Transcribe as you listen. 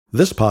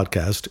This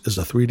podcast is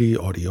a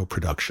 3D audio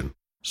production,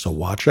 so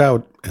watch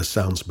out as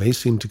sounds may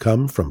seem to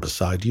come from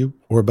beside you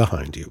or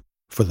behind you.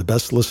 For the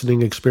best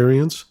listening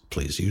experience,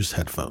 please use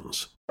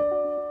headphones.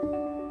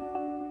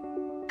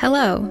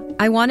 Hello,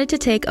 I wanted to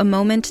take a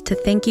moment to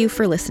thank you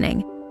for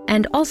listening,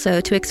 and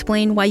also to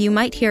explain why you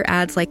might hear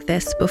ads like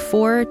this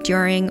before,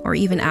 during, or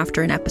even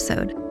after an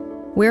episode.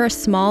 We're a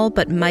small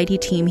but mighty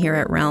team here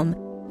at Realm,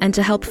 and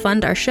to help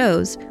fund our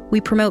shows, we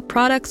promote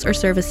products or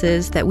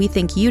services that we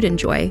think you'd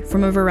enjoy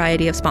from a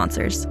variety of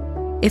sponsors.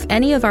 If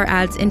any of our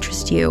ads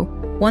interest you,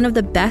 one of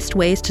the best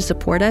ways to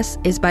support us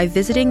is by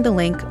visiting the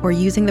link or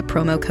using the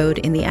promo code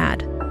in the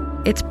ad.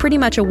 It's pretty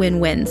much a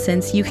win-win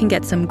since you can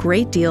get some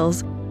great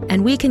deals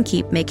and we can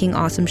keep making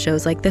awesome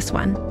shows like this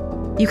one.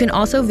 You can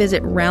also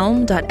visit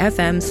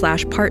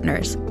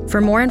realm.fm/partners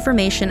for more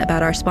information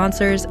about our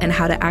sponsors and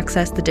how to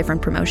access the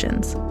different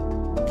promotions.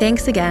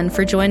 Thanks again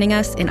for joining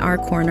us in our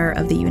corner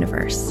of the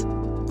universe.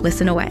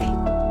 Listen away.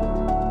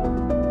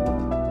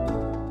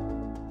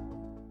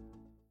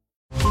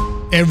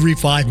 Every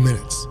 5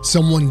 minutes,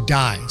 someone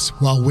dies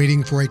while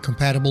waiting for a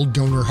compatible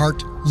donor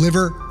heart,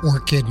 liver, or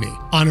kidney.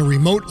 On a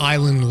remote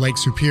island in Lake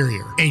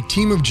Superior, a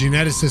team of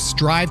geneticists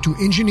strive to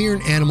engineer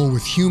an animal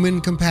with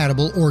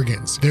human-compatible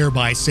organs,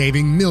 thereby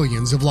saving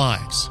millions of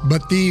lives.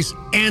 But these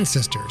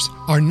ancestors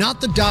are not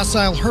the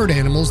docile herd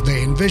animals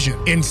they envision.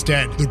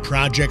 Instead, the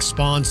project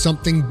spawns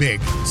something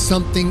big,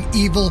 something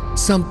evil,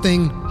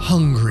 something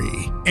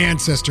hungry.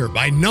 Ancestor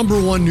by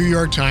 #1 New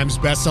York Times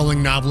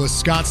bestselling novelist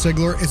Scott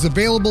Sigler is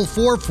available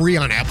for free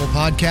on Apple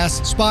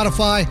Podcasts,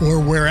 Spotify, or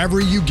wherever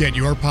you get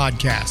your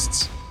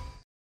podcasts.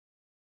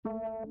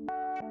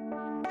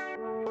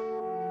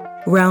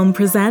 Realm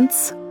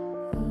presents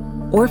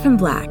Orphan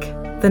Black,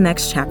 The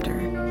Next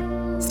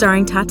Chapter,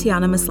 starring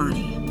Tatiana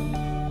Maslany.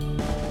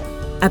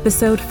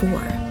 Episode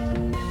 4.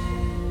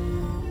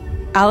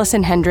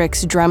 Allison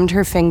Hendricks drummed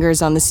her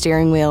fingers on the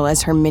steering wheel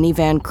as her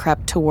minivan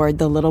crept toward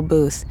the little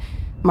booth,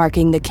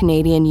 marking the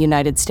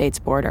Canadian-United States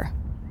border.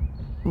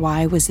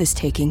 Why was this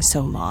taking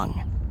so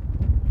long?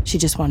 She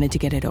just wanted to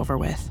get it over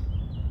with.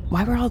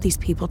 Why were all these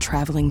people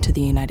traveling to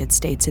the United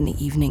States in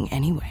the evening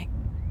anyway?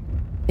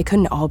 They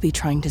couldn't all be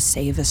trying to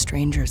save a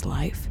stranger's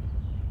life.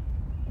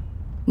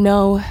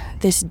 No,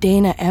 this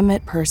Dana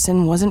Emmett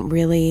person wasn't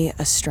really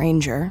a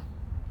stranger.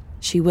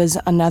 She was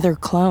another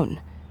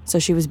clone, so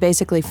she was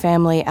basically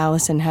family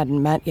Allison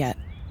hadn't met yet.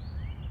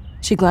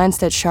 She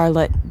glanced at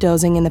Charlotte,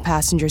 dozing in the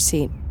passenger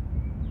seat.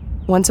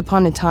 Once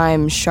upon a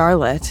time,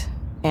 Charlotte,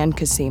 and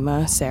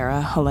Cosima,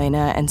 Sarah,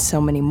 Helena, and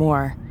so many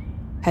more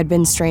had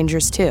been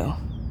strangers too,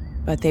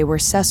 but they were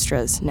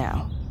sestras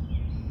now.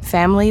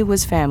 Family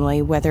was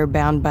family, whether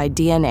bound by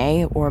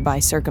DNA or by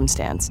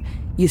circumstance.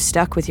 You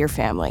stuck with your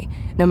family,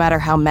 no matter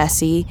how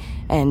messy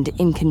and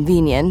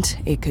inconvenient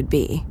it could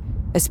be,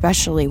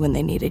 especially when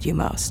they needed you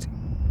most.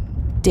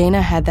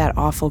 Dana had that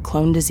awful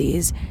clone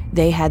disease,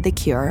 they had the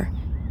cure,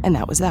 and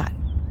that was that.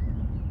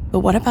 But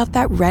what about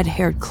that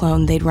red-haired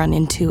clone they'd run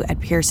into at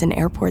Pearson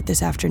Airport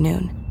this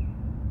afternoon?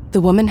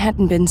 The woman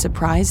hadn't been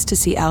surprised to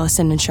see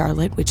Allison and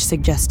Charlotte, which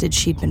suggested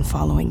she'd been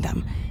following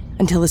them,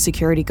 until a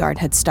security guard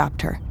had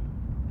stopped her.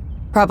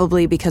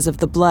 Probably because of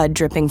the blood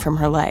dripping from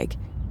her leg.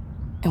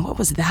 And what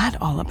was that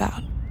all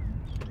about?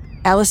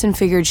 Allison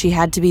figured she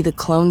had to be the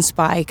clone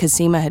spy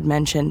Cosima had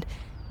mentioned,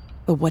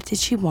 but what did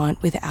she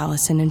want with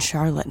Allison and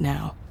Charlotte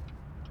now?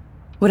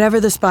 Whatever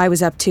the spy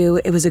was up to,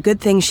 it was a good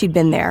thing she'd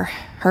been there.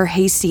 Her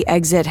hasty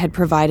exit had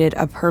provided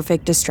a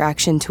perfect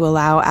distraction to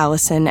allow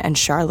Allison and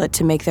Charlotte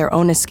to make their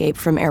own escape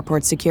from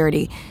airport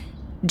security,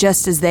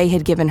 just as they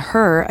had given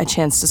her a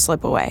chance to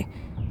slip away.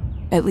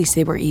 At least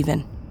they were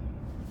even.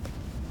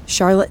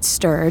 Charlotte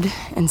stirred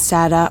and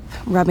sat up,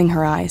 rubbing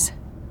her eyes.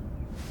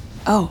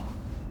 Oh,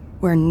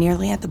 we're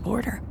nearly at the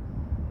border.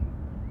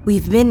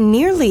 We've been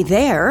nearly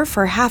there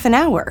for half an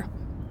hour,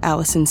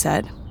 Allison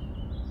said.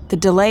 The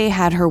delay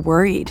had her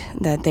worried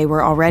that they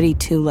were already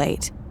too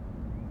late.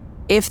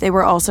 If they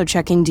were also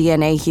checking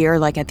DNA here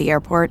like at the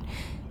airport,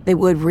 they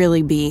would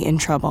really be in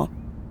trouble.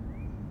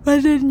 Why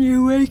didn't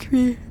you wake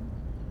me?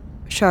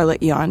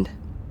 Charlotte yawned.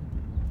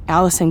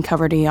 Allison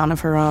covered a yawn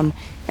of her own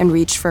and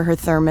reached for her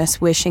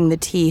thermos, wishing the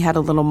tea had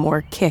a little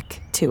more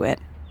kick to it.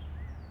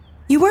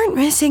 You weren't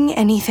missing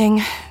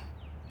anything.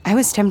 I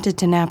was tempted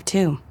to nap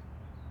too.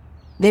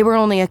 They were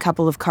only a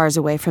couple of cars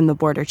away from the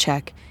border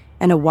check,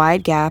 and a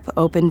wide gap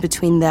opened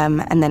between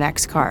them and the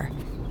next car.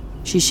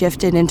 She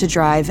shifted into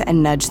drive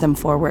and nudged them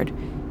forward.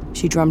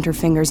 She drummed her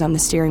fingers on the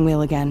steering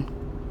wheel again.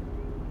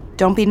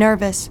 Don't be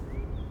nervous,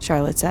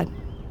 Charlotte said.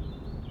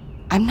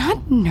 I'm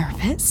not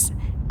nervous.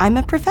 I'm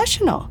a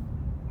professional,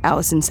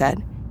 Allison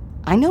said.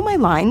 I know my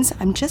lines.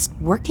 I'm just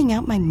working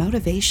out my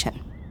motivation.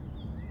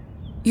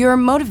 Your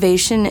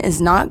motivation is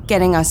not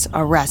getting us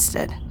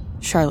arrested,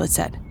 Charlotte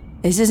said.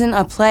 This isn't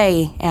a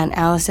play, Aunt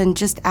Allison.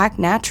 Just act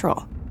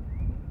natural.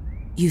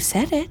 You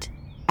said it.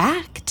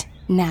 Act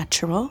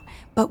natural.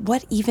 But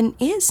what even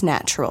is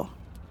natural?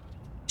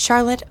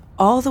 Charlotte,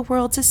 all the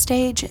world's a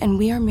stage, and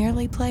we are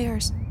merely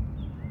players.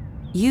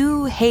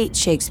 You hate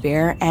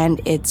Shakespeare,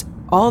 and it's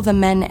all the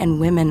men and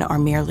women are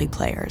merely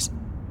players.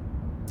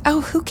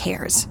 Oh, who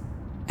cares?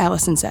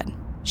 Allison said.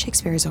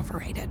 Shakespeare is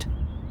overrated.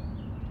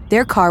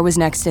 Their car was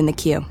next in the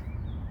queue.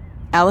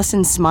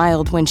 Allison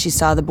smiled when she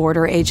saw the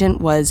border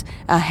agent was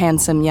a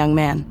handsome young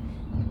man.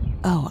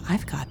 Oh,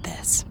 I've got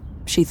this,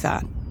 she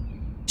thought.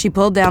 She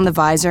pulled down the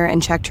visor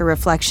and checked her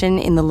reflection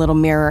in the little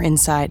mirror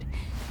inside.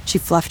 She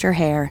fluffed her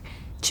hair.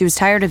 She was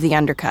tired of the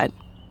undercut.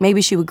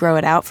 Maybe she would grow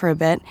it out for a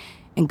bit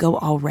and go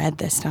all red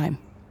this time.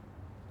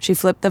 She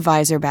flipped the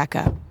visor back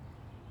up.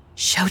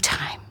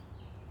 Showtime.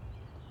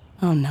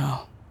 Oh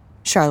no,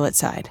 Charlotte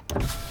sighed.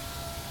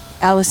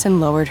 Allison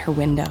lowered her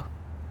window.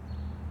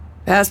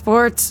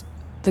 Passports?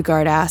 The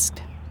guard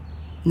asked.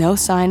 No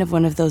sign of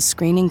one of those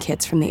screening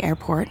kits from the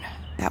airport.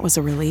 That was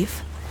a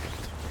relief.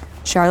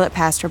 Charlotte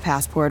passed her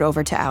passport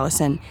over to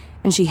Allison,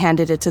 and she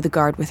handed it to the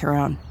guard with her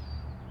own.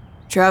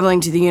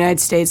 Traveling to the United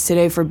States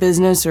today for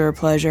business or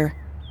pleasure?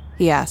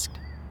 He asked.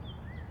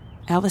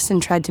 Allison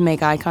tried to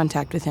make eye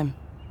contact with him.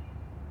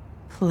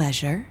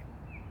 Pleasure?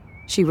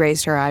 She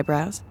raised her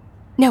eyebrows.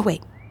 No,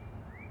 wait.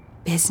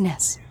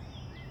 Business.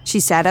 She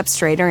sat up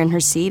straighter in her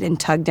seat and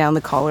tugged down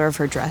the collar of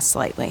her dress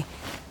slightly.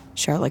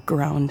 Charlotte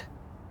groaned.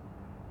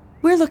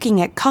 We're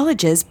looking at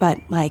colleges, but,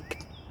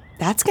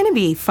 that's gonna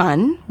be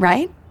fun,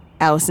 right?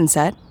 Allison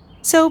said.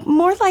 So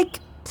more like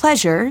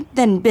pleasure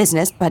than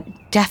business, but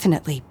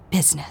definitely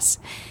business.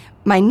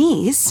 My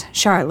niece,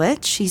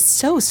 Charlotte, she's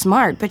so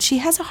smart, but she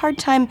has a hard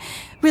time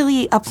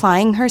really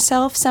applying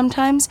herself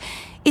sometimes.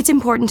 It's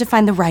important to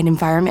find the right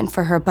environment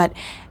for her, but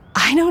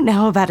I don't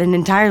know about an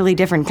entirely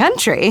different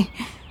country.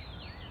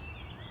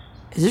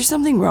 Is there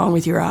something wrong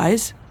with your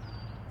eyes?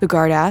 The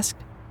guard asked.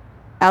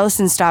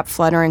 Allison stopped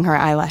fluttering her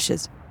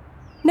eyelashes.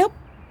 Nope.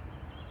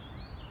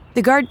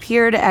 The guard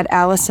peered at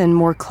Allison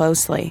more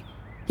closely.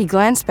 He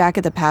glanced back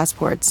at the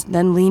passports,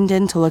 then leaned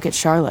in to look at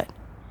Charlotte.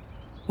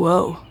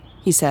 Whoa,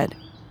 he said.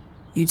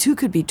 You two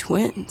could be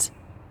twins.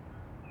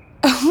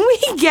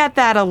 We get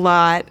that a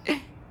lot,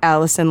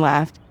 Allison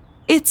laughed.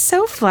 It's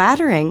so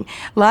flattering.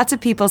 Lots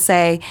of people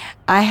say,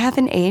 I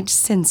haven't aged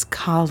since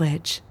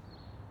college.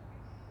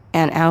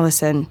 And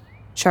Allison,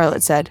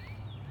 Charlotte said.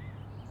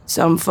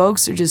 Some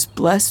folks are just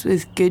blessed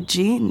with good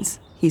genes,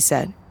 he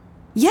said.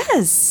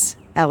 Yes,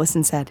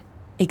 Allison said.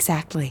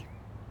 Exactly.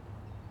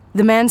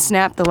 The man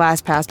snapped the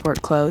last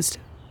passport closed.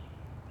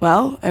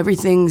 Well,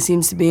 everything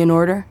seems to be in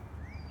order.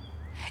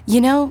 You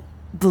know,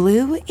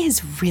 blue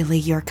is really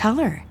your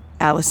color,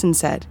 Allison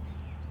said.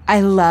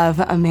 I love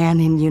a man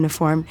in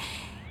uniform.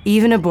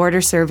 Even a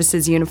border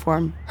services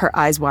uniform. Her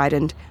eyes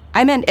widened.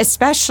 I meant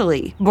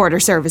especially border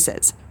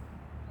services.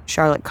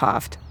 Charlotte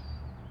coughed.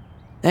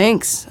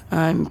 Thanks.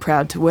 I'm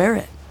proud to wear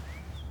it.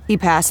 He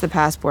passed the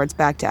passports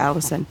back to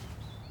Allison.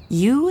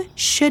 You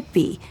should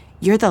be.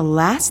 You're the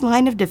last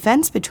line of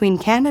defense between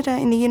Canada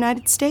and the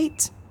United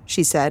States,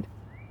 she said.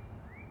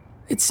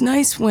 It's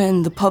nice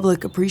when the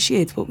public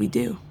appreciates what we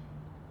do.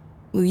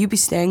 Will you be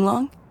staying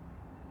long?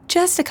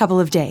 Just a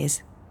couple of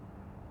days.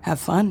 Have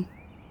fun.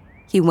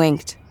 He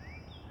winked.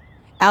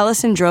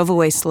 Allison drove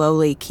away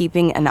slowly,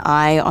 keeping an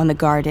eye on the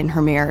guard in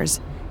her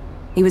mirrors.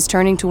 He was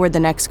turning toward the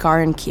next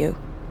car in queue.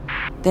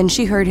 Then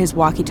she heard his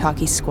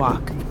walkie-talkie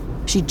squawk.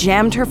 She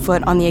jammed her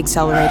foot on the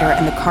accelerator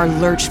and the car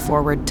lurched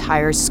forward,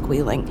 tires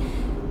squealing.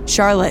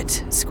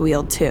 Charlotte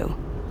squealed too.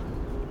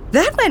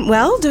 That went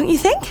well, don't you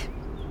think?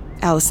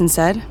 Allison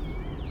said.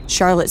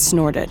 Charlotte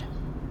snorted.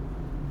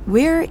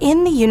 We're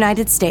in the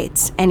United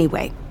States,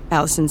 anyway,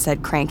 Allison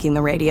said, cranking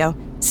the radio.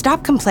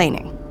 Stop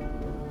complaining.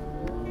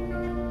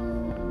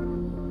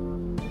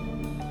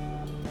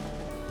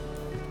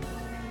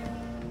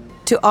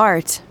 To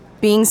Art,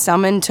 being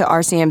summoned to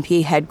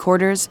RCMP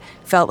headquarters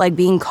felt like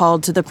being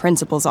called to the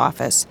principal's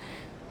office,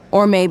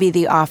 or maybe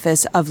the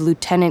office of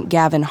Lieutenant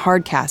Gavin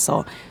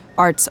Hardcastle,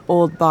 Art's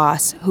old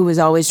boss, who was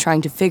always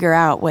trying to figure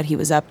out what he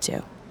was up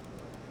to.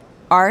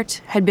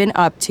 Art had been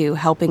up to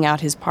helping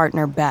out his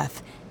partner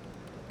Beth,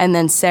 and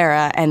then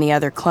Sarah and the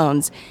other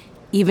clones,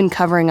 even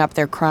covering up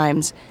their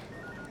crimes.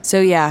 So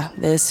yeah,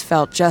 this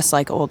felt just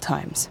like old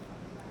times.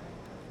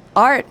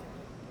 Art!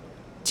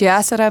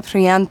 Giasara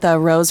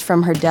Prianta rose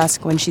from her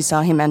desk when she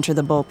saw him enter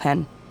the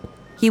bullpen.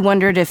 He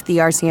wondered if the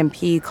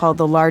RCMP called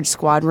the large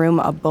squad room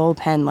a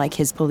bullpen like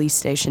his police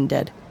station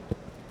did.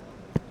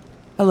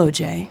 Hello,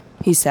 Jay,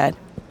 he said.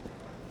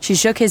 She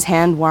shook his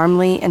hand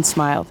warmly and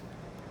smiled.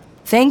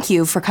 Thank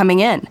you for coming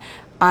in.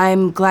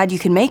 I'm glad you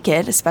could make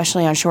it,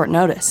 especially on short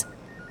notice.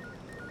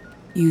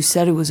 You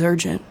said it was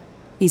urgent,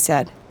 he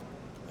said.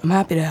 I'm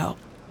happy to help,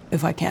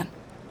 if I can.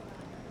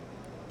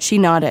 She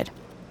nodded.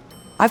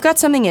 I've got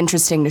something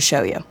interesting to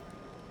show you.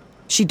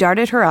 She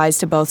darted her eyes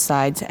to both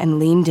sides and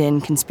leaned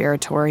in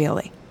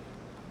conspiratorially.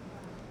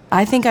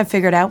 I think I've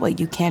figured out what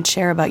you can't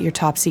share about your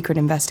top secret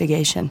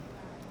investigation.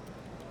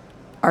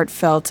 Art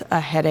felt a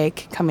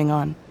headache coming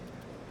on.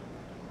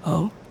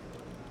 Oh?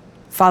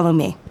 Follow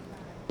me.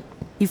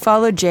 He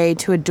followed Jay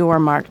to a door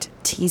marked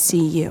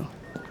TCU.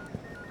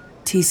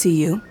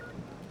 TCU?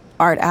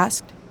 Art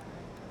asked.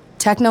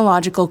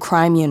 Technological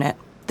Crime Unit,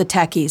 the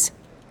techies.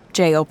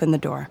 Jay opened the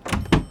door.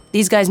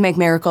 These guys make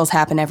miracles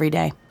happen every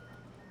day.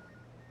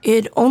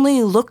 It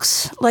only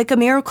looks like a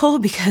miracle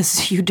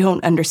because you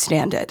don't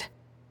understand it.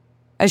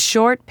 A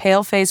short,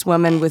 pale-faced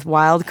woman with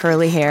wild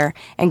curly hair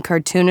and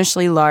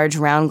cartoonishly large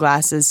round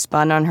glasses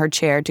spun on her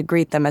chair to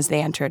greet them as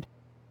they entered.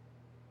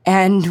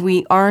 And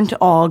we aren't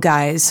all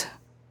guys.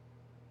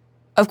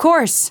 Of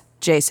course,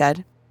 Jay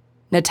said.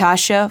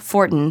 Natasha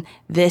Fortin,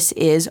 this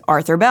is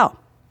Arthur Bell.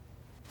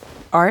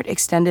 Art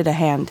extended a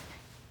hand.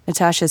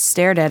 Natasha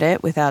stared at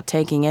it without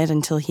taking it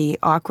until he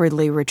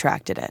awkwardly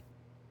retracted it.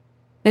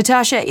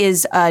 Natasha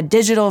is a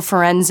digital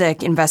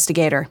forensic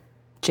investigator,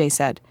 Jay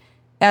said.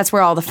 That's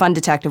where all the fun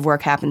detective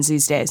work happens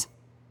these days.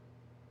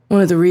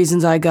 One of the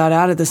reasons I got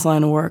out of this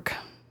line of work,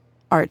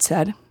 Art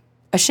said.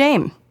 A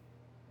shame.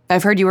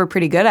 I've heard you were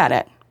pretty good at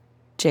it,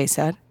 Jay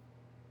said.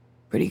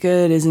 Pretty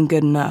good isn't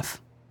good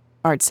enough,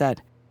 Art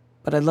said.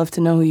 But I'd love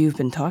to know who you've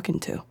been talking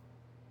to.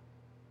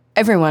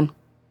 Everyone,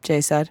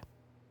 Jay said.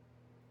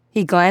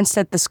 He glanced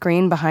at the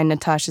screen behind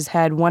Natasha's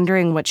head,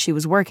 wondering what she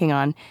was working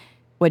on,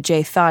 what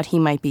Jay thought he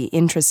might be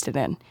interested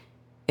in.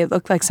 It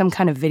looked like some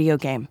kind of video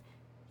game.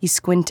 He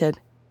squinted.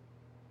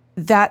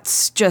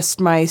 That's just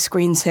my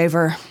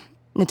screensaver,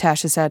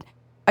 Natasha said.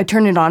 I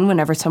turn it on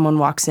whenever someone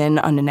walks in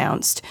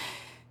unannounced.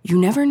 You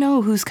never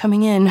know who's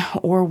coming in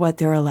or what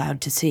they're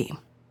allowed to see.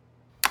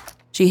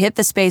 She hit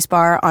the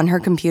spacebar on her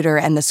computer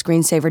and the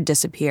screensaver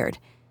disappeared.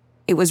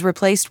 It was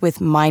replaced with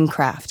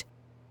Minecraft,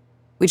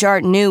 which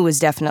Art knew was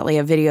definitely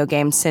a video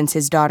game since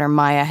his daughter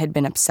Maya had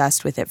been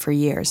obsessed with it for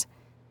years.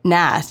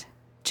 Nat,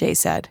 Jay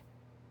said.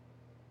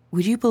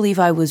 Would you believe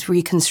I was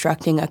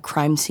reconstructing a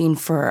crime scene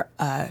for,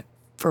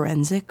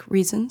 forensic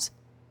reasons?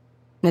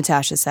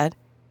 Natasha said.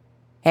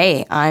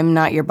 Hey, I'm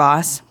not your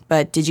boss,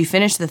 but did you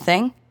finish the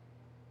thing?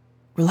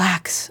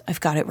 Relax, I've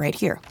got it right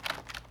here.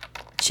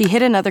 She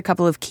hit another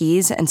couple of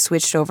keys and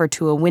switched over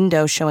to a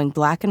window showing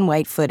black and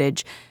white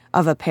footage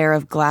of a pair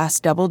of glass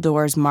double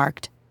doors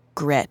marked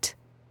Grit.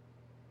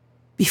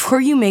 Before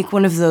you make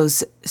one of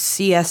those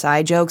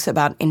CSI jokes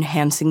about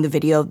enhancing the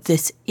video,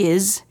 this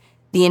is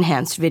the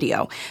enhanced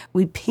video.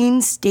 We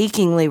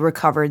painstakingly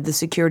recovered the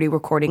security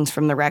recordings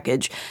from the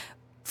wreckage.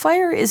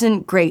 Fire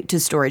isn't great to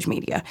storage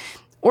media,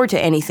 or to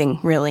anything,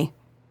 really.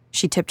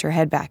 She tipped her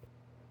head back.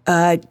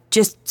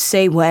 Just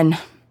say when.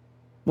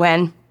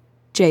 When,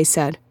 Jay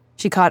said.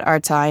 She caught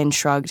Art's eye and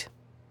shrugged.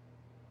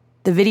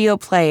 The video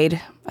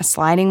played, a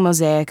sliding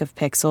mosaic of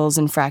pixels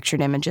and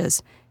fractured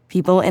images.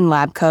 People in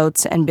lab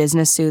coats and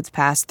business suits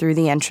passed through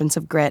the entrance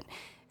of Grit,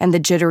 and the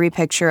jittery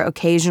picture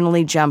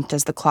occasionally jumped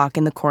as the clock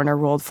in the corner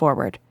rolled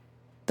forward.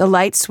 The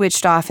lights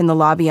switched off in the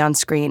lobby on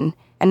screen,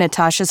 and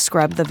Natasha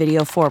scrubbed the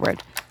video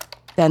forward.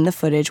 Then the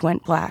footage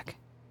went black.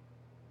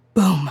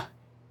 Boom,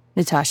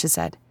 Natasha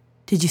said.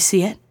 Did you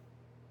see it?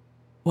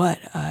 What?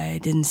 I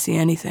didn't see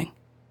anything,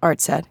 Art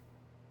said.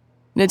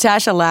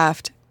 Natasha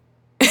laughed.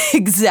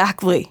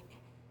 Exactly.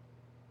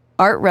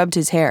 Art rubbed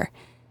his hair.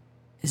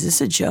 Is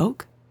this a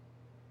joke?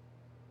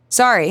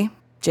 Sorry,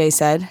 Jay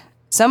said.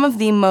 Some of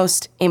the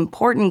most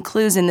important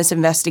clues in this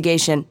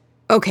investigation,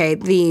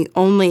 the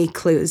only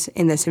clues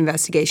in this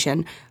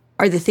investigation,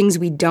 are the things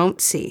we don't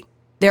see.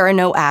 There are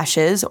no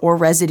ashes or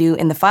residue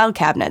in the file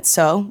cabinet,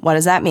 so what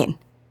does that mean?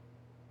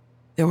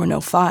 There were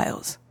no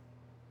files.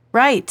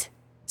 Right.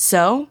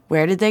 So,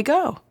 where did they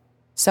go?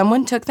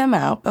 Someone took them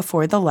out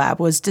before the lab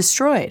was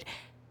destroyed.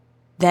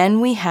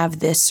 Then we have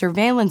this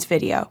surveillance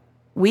video.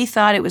 We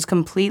thought it was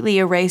completely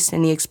erased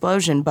in the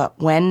explosion, but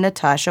when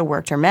Natasha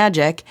worked her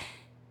magic...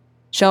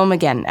 Show him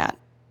again, Nat.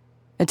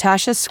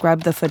 Natasha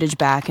scrubbed the footage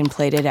back and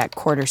played it at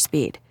quarter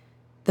speed.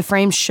 The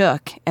frame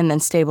shook and then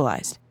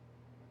stabilized.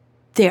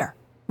 There,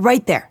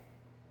 right there.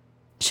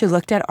 She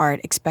looked at Art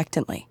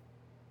expectantly.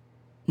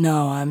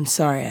 No, I'm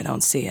sorry, I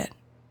don't see it.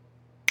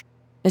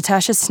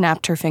 Natasha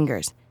snapped her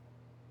fingers.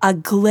 A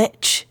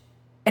glitch.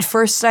 At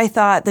first, I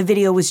thought the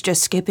video was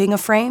just skipping a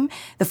frame.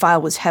 The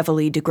file was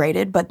heavily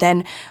degraded, but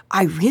then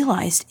I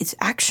realized it's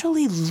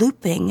actually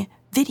looping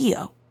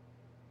video.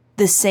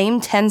 The same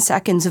 10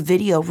 seconds of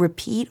video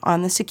repeat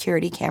on the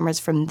security cameras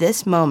from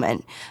this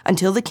moment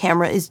until the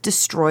camera is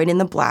destroyed in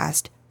the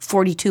blast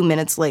 42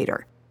 minutes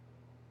later.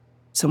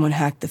 Someone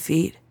hacked the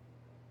feed.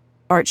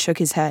 Art shook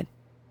his head.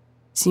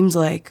 Seems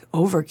like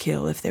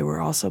overkill if they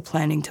were also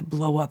planning to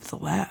blow up the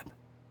lab.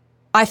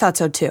 I thought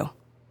so too,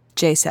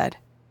 Jay said.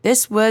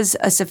 This was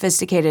a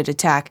sophisticated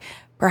attack,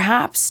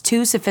 perhaps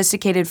too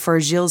sophisticated for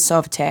Gilles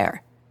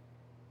Sauveterre.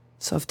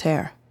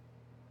 Sauveterre.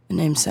 The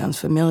name sounds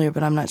familiar,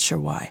 but I'm not sure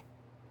why.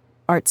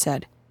 Art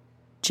said.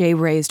 Jay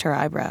raised her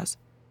eyebrows.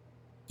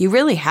 You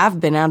really have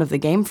been out of the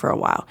game for a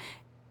while.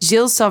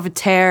 Gilles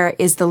Sauveterre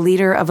is the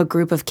leader of a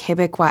group of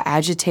Quebecois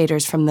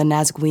agitators from the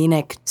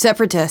Nazguinic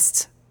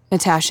separatists,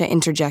 Natasha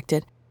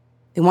interjected.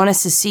 They want to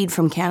secede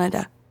from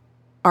Canada.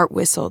 Art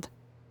whistled.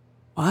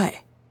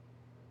 Why?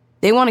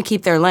 They want to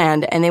keep their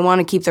land, and they want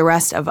to keep the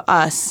rest of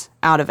us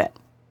out of it,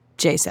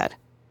 Jay said.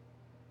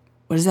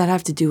 What does that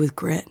have to do with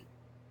Grit?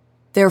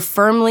 They're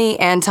firmly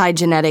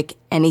anti-genetic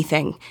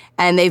anything,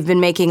 and they've been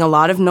making a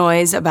lot of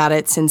noise about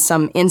it since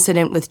some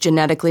incident with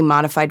genetically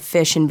modified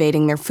fish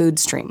invading their food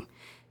stream.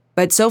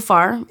 But so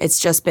far, it's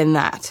just been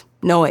that.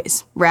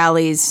 Noise,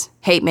 rallies,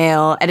 hate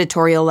mail,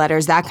 editorial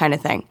letters, that kind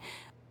of thing.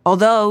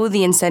 Although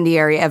the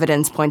incendiary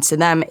evidence points to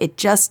them, it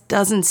just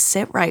doesn't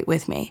sit right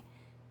with me.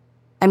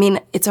 I mean,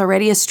 it's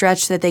already a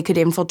stretch that they could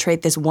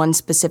infiltrate this one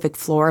specific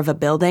floor of a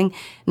building,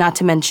 not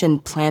to mention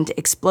plant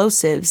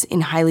explosives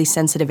in highly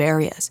sensitive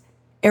areas.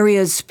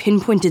 Areas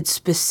pinpointed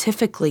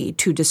specifically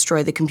to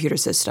destroy the computer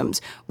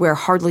systems, where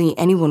hardly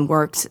anyone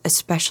works,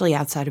 especially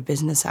outside of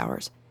business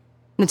hours.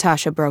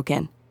 Natasha broke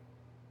in.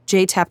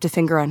 Jay tapped a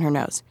finger on her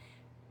nose.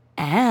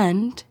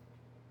 And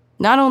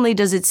not only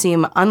does it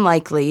seem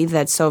unlikely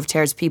that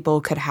Sauveterre's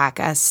people could hack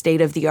a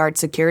state-of-the-art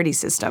security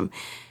system,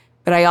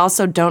 but I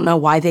also don't know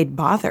why they'd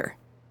bother.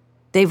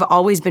 They've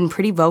always been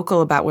pretty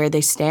vocal about where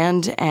they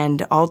stand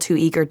and all too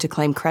eager to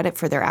claim credit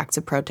for their acts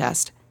of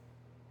protest.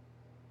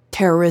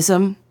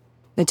 Terrorism,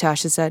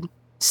 Natasha said.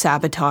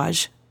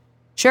 Sabotage.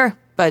 Sure,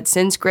 but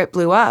since Grit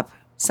blew up,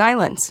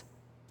 silence.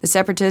 The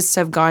separatists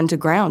have gone to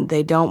ground.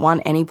 They don't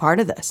want any part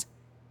of this,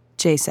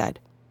 Jay said.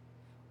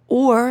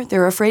 Or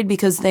they're afraid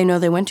because they know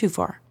they went too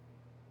far,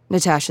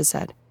 Natasha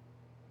said.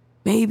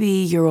 Maybe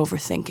you're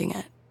overthinking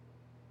it,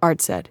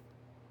 Art said.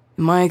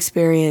 In my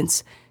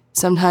experience,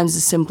 sometimes the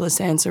simplest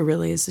answer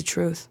really is the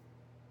truth.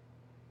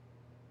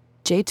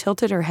 Jay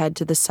tilted her head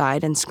to the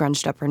side and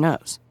scrunched up her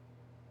nose.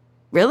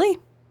 Really?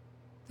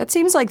 That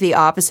seems like the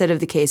opposite of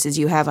the cases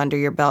you have under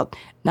your belt.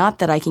 Not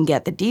that I can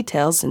get the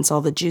details, since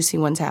all the juicy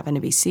ones happen to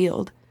be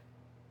sealed.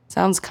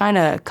 Sounds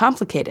kinda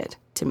complicated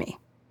to me.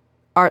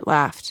 Art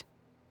laughed.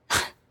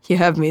 You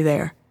have me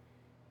there.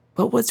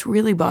 But what's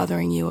really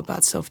bothering you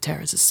about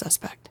Sauveterre as a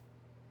suspect?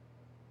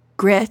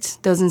 Grit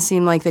doesn't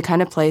seem like the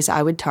kind of place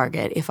I would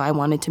target if I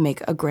wanted to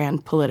make a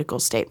grand political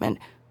statement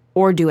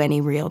or do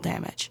any real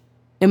damage,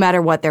 no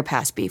matter what their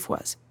past beef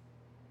was.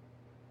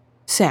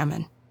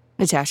 Salmon,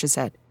 Natasha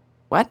said.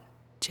 What?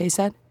 Jay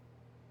said.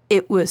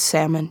 It was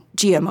salmon,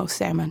 GMO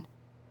salmon.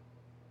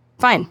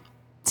 Fine,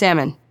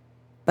 salmon.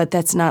 But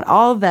that's not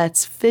all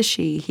that's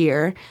fishy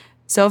here.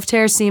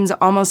 Sauveterre seems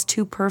almost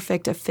too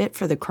perfect a fit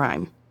for the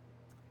crime,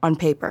 on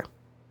paper.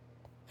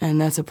 And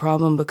that's a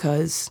problem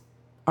because,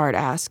 Art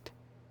asked.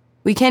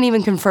 We can't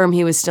even confirm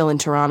he was still in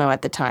Toronto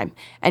at the time,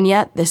 and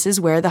yet this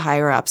is where the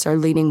higher-ups are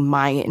leading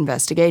my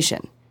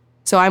investigation.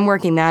 So I'm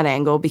working that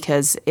angle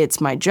because it's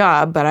my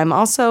job, but I'm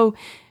also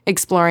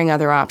exploring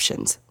other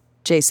options,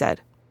 Jay said.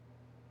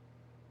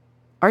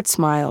 Art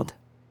smiled.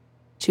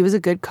 She was a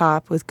good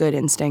cop with good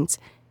instincts,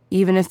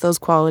 even if those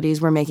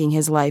qualities were making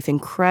his life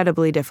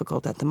incredibly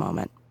difficult at the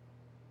moment.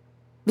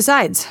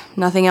 Besides,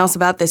 nothing else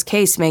about this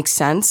case makes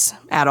sense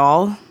at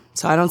all,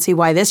 so I don't see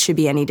why this should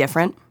be any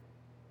different.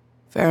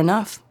 Fair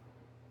enough.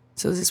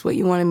 So is this what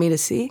you wanted me to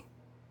see?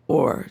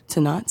 Or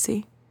to not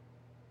see?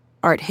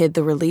 Art hid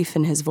the relief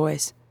in his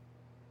voice.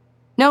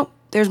 No,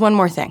 there's one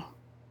more thing,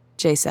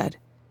 Jay said.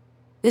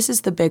 This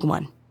is the big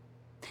one.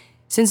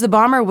 Since the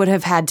bomber would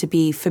have had to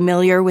be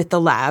familiar with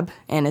the lab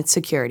and its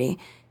security,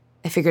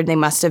 I figured they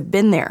must have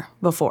been there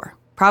before,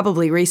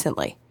 probably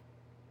recently.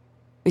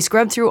 We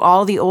scrubbed through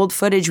all the old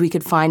footage we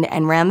could find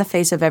and ran the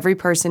face of every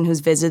person who's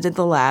visited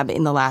the lab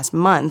in the last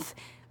month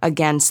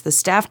against the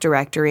staff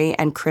directory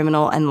and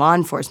criminal and law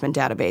enforcement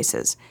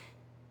databases.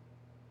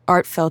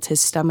 Art felt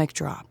his stomach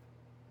drop.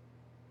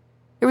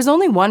 There was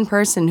only one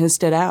person who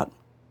stood out.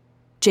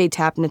 Jay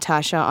tapped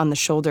Natasha on the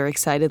shoulder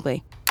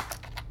excitedly.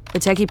 The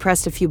techie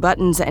pressed a few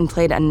buttons and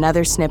played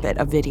another snippet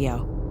of video.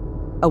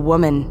 A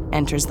woman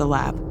enters the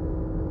lab.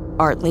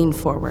 Art leaned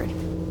forward.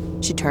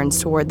 She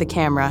turns toward the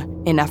camera,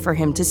 enough for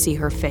him to see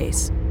her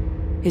face.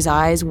 His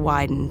eyes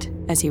widened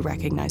as he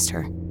recognized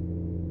her.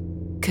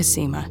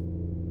 Cosima.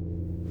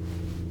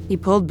 He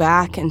pulled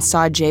back and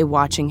saw Jay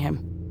watching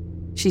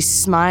him. She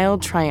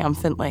smiled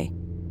triumphantly.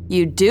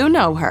 You do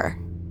know her?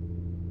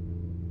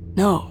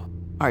 No,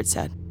 Art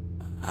said.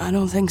 I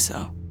don't think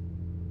so.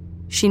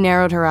 She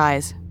narrowed her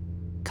eyes.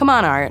 Come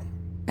on, Art.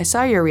 I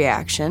saw your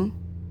reaction.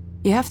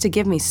 You have to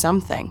give me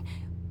something.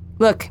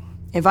 Look,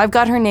 if I've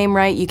got her name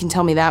right, you can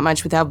tell me that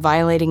much without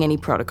violating any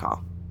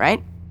protocol,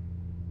 right?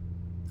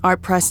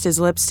 Art pressed his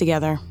lips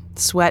together.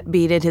 Sweat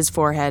beaded his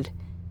forehead.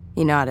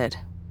 He nodded.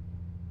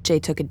 Jay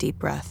took a deep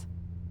breath.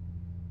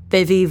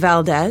 Vivi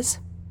Valdez?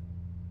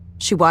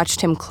 She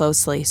watched him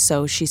closely,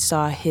 so she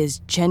saw his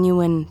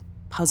genuine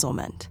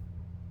puzzlement.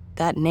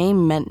 That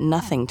name meant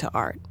nothing to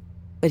Art,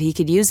 but he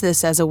could use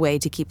this as a way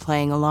to keep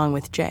playing along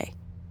with Jay.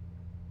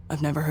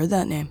 I've never heard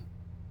that name.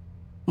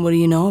 What do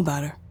you know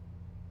about her?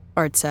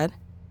 Art said.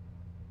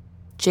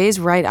 Jay's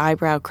right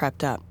eyebrow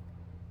crept up.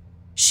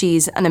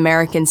 She's an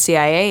American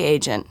CIA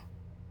agent.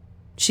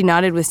 She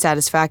nodded with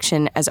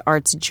satisfaction as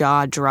Art's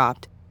jaw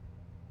dropped.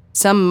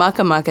 Some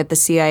muck-a-muck at the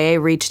CIA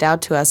reached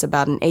out to us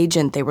about an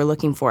agent they were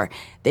looking for.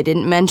 They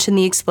didn't mention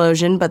the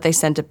explosion, but they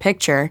sent a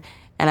picture,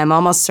 and I'm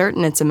almost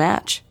certain it's a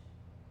match.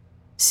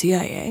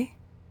 CIA?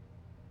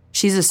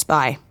 She's a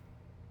spy,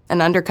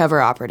 an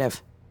undercover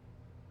operative.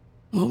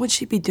 What would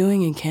she be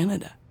doing in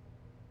Canada?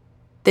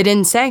 They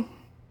didn't say.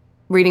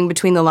 Reading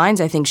between the lines,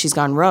 I think she's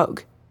gone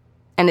rogue.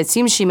 And it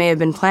seems she may have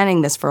been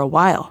planning this for a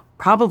while,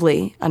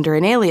 probably under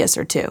an alias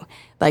or two,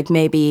 like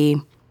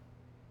maybe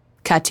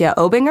Katya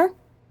Obinger?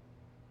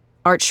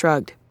 Art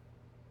shrugged.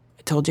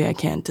 I told you I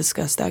can't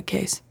discuss that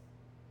case.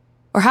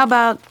 Or how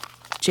about...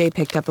 Jay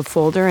picked up a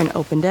folder and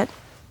opened it.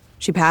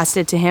 She passed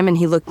it to him, and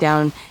he looked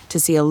down to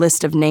see a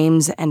list of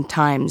names and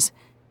times.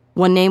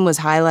 One name was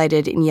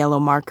highlighted in yellow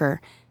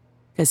marker,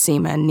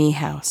 Cosima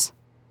Niehaus.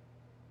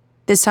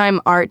 This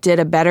time, Art did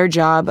a better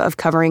job of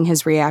covering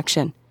his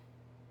reaction.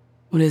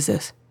 What is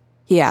this?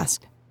 He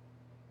asked.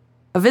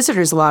 A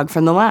visitor's log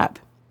from the lab.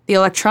 The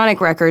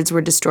electronic records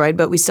were destroyed,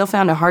 but we still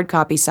found a hard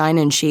copy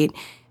sign-in sheet,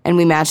 and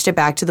we matched it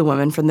back to the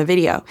woman from the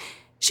video.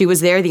 She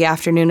was there the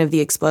afternoon of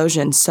the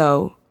explosion,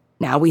 so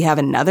now we have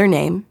another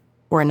name,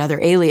 or another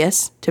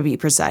alias, to be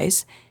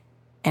precise,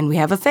 and we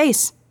have a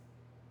face.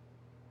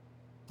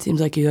 Seems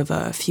like you have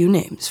a few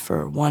names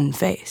for one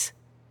face,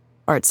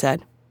 Art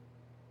said.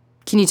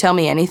 Can you tell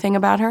me anything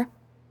about her?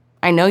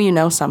 I know you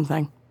know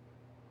something.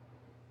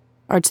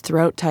 Art's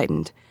throat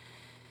tightened.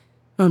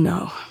 Oh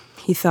no,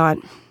 he thought.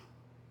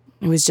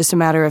 It was just a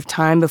matter of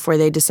time before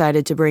they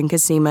decided to bring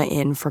Cosima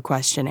in for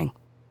questioning.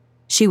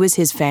 She was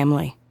his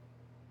family.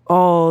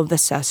 All the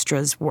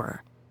Sestras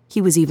were.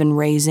 He was even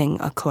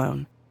raising a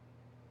clone.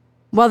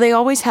 While they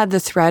always had the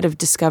threat of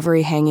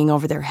discovery hanging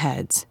over their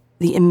heads,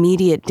 the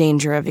immediate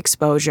danger of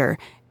exposure,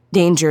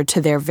 danger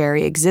to their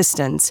very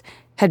existence,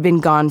 had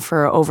been gone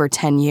for over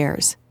 10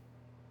 years.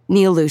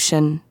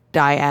 Neolution,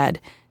 Dyad,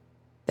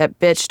 that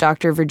bitch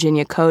Dr.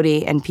 Virginia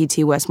Cody and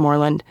P.T.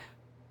 Westmoreland,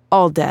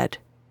 all dead,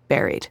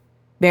 buried.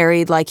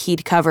 Buried like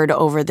he'd covered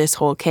over this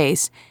whole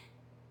case,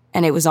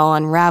 and it was all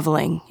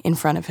unraveling in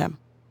front of him.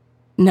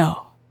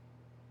 No.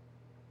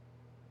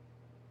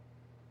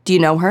 Do you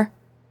know her?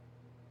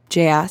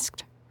 Jay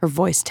asked, her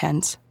voice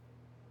tense.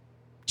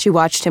 She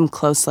watched him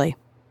closely.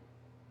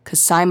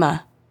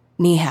 Cosima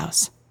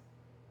Niehaus.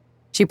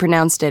 She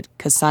pronounced it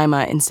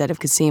Cosima instead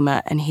of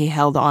Cosima, and he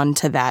held on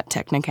to that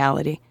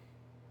technicality.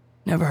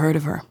 Never heard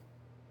of her.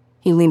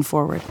 He leaned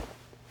forward.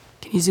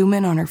 Can you zoom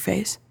in on her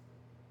face?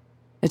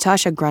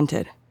 Natasha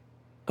grunted.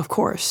 Of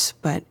course,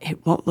 but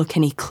it won't look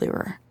any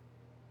clearer.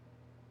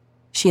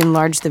 She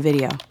enlarged the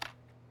video.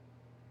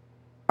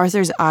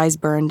 Arthur's eyes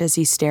burned as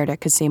he stared at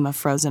Cosima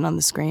frozen on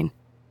the screen.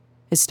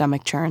 His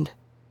stomach churned.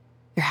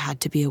 There had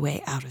to be a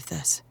way out of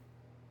this.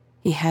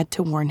 He had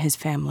to warn his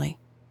family,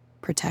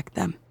 protect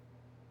them.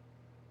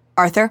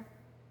 Arthur?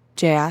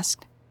 Jay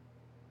asked.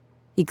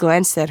 He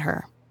glanced at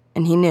her,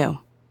 and he knew.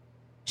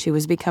 She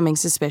was becoming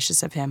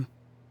suspicious of him.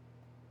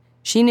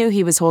 She knew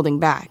he was holding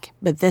back,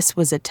 but this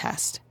was a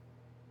test.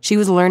 She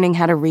was learning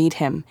how to read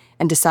him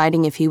and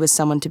deciding if he was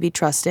someone to be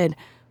trusted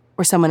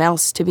or someone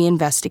else to be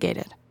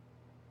investigated.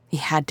 He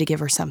had to give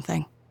her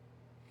something.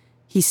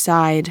 He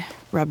sighed,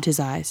 rubbed his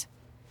eyes.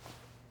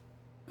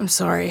 I'm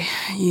sorry,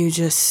 you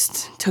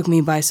just took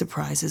me by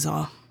surprise is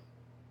all.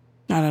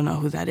 I don't know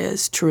who that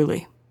is,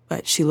 truly,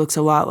 but she looks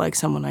a lot like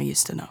someone I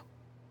used to know.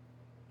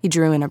 He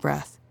drew in a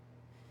breath.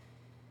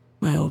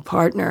 My old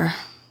partner,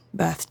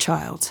 Beth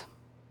Childs.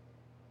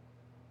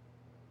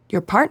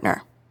 Your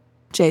partner,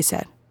 Jay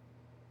said.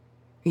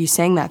 Are you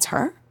saying that's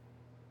her?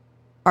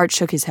 Art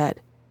shook his head.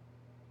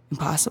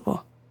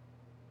 Impossible.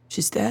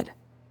 She's dead.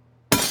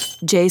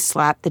 Jay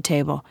slapped the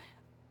table.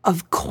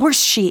 Of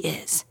course she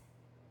is.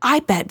 I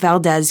bet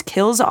Valdez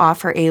kills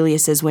off her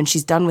aliases when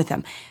she's done with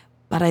them,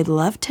 but I'd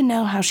love to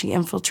know how she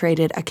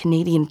infiltrated a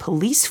Canadian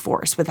police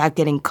force without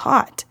getting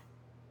caught.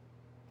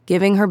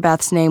 Giving her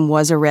Beth's name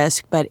was a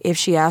risk, but if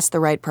she asked the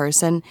right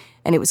person,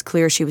 and it was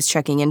clear she was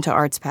checking into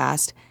Art's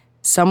past,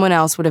 someone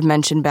else would have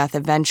mentioned Beth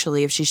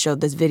eventually if she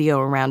showed this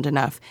video around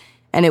enough,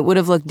 and it would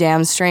have looked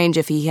damn strange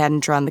if he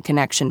hadn't drawn the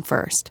connection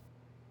first.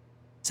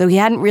 So he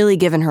hadn't really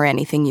given her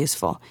anything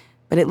useful,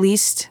 but at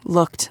least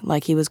looked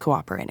like he was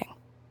cooperating.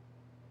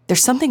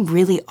 There's something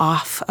really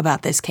off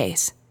about this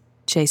case,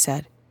 Jay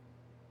said.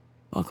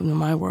 Welcome to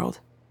my world,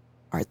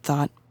 Art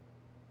thought.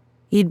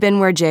 He'd been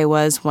where Jay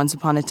was once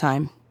upon a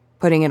time,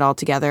 putting it all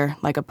together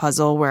like a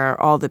puzzle where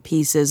all the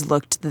pieces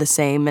looked the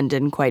same and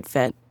didn't quite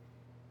fit.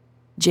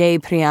 Jay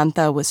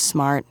Prianta was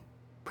smart,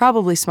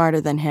 probably smarter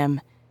than him,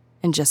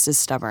 and just as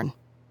stubborn.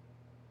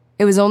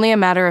 It was only a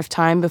matter of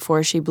time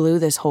before she blew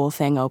this whole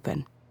thing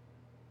open.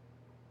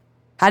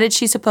 How did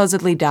she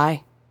supposedly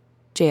die?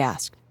 Jay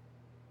asked.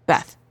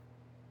 Beth.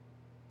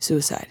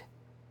 Suicide.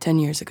 10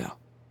 years ago.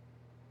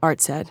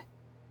 Art said,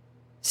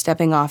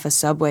 stepping off a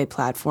subway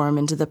platform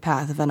into the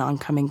path of an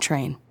oncoming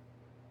train.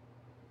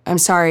 I'm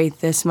sorry,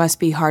 this must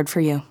be hard for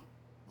you,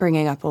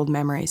 bringing up old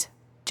memories,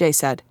 Jay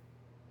said,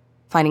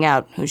 finding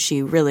out who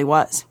she really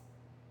was.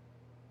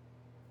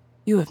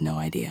 You have no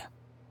idea.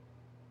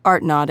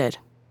 Art nodded.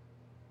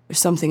 There's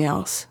something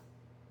else.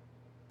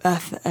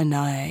 Beth and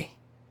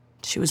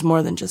she was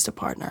more than just a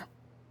partner.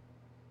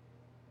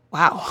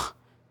 Wow,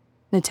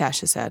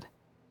 Natasha said.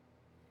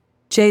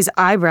 Jay's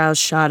eyebrows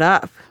shot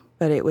up,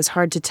 but it was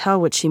hard to tell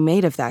what she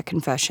made of that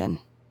confession.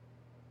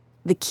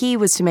 The key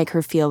was to make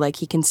her feel like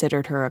he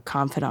considered her a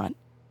confidant,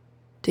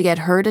 to get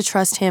her to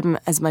trust him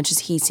as much as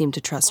he seemed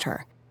to trust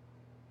her,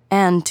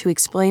 and to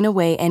explain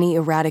away any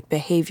erratic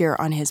behavior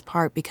on his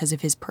part because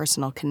of his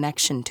personal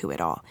connection to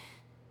it all.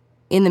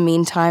 In the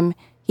meantime,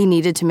 He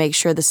needed to make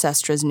sure the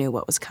Sestras knew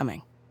what was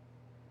coming.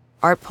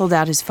 Art pulled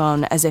out his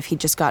phone as if he'd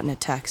just gotten a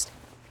text.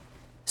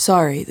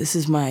 "Sorry, this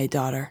is my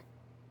daughter.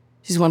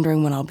 She's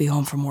wondering when I'll be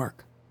home from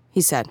work,"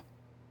 he said.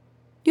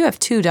 "You have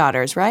 2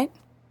 daughters, right?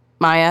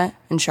 Maya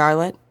and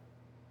Charlotte?"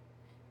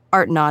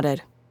 Art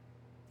nodded.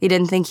 He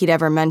didn't think he'd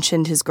ever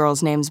mentioned his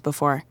girls' names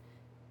before.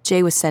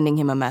 Jay was sending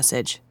him a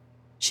message.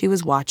 She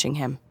was watching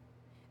him.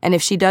 And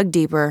if she dug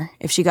deeper,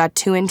 if she got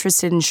too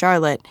interested in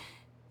Charlotte,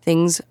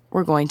 things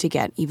were going to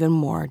get even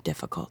more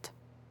difficult.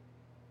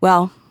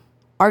 Well,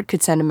 Art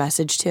could send a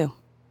message too.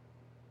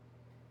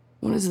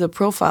 "What does the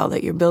profile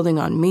that you're building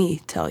on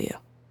me tell you?"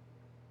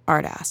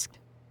 Art asked.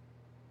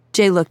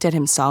 Jay looked at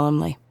him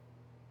solemnly.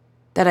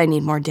 "That I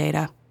need more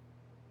data."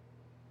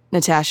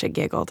 Natasha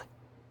giggled.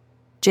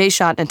 Jay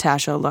shot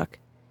Natasha a look.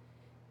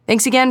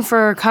 "Thanks again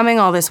for coming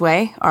all this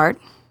way, Art.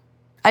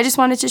 I just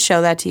wanted to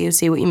show that to you,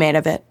 see what you made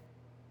of it."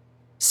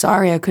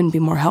 "Sorry I couldn't be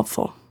more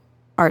helpful,"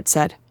 Art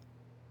said.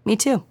 "Me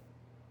too,"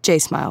 Jay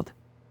smiled.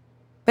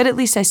 "But at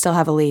least I still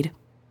have a lead.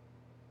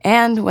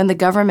 And when the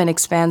government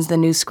expands the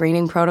new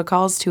screening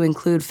protocols to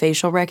include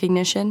facial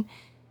recognition,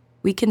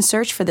 we can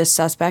search for this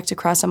suspect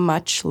across a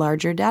much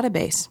larger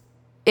database.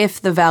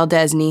 If the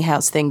Valdez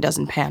Niehaus thing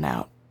doesn't pan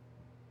out."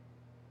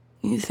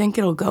 "You think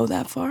it'll go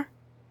that far?"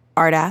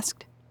 Art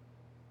asked.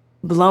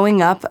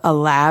 "Blowing up a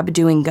lab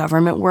doing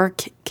government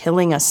work,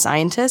 killing a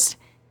scientist?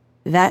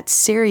 That's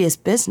serious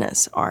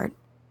business, Art.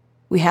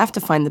 We have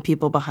to find the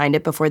people behind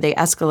it before they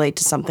escalate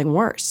to something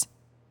worse."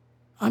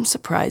 "I'm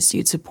surprised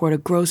you'd support a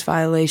gross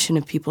violation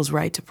of people's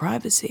right to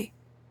privacy.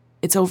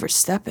 It's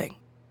overstepping."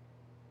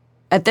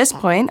 "At this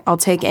point, I'll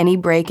take any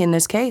break in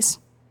this case.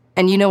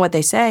 And you know what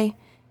they say,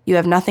 you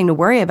have nothing to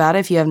worry about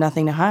if you have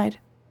nothing to hide."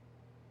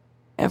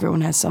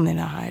 "Everyone has something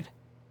to hide,"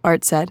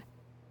 Art said.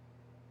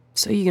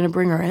 "So you gonna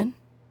bring her in?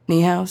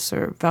 Niehaus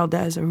or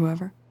Valdez or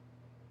whoever?"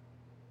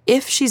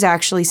 "If she's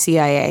actually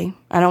CIA,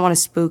 I don't want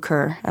to spook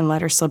her and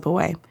let her slip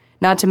away,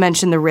 not to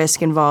mention the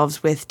risk involved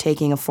with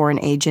taking a foreign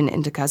agent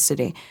into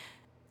custody.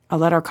 I'll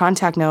let our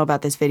contact know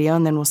about this video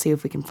and then we'll see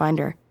if we can find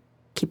her.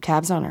 Keep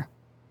tabs on her."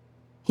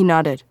 He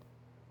nodded.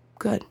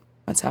 "Good,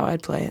 that's how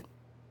I'd play it."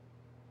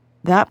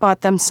 That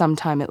bought them some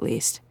time at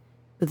least,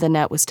 but the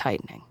net was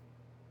tightening.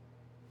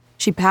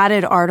 She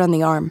patted Art on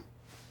the arm.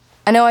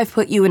 "I know I've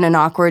put you in an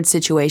awkward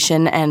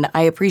situation, and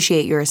I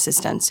appreciate your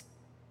assistance.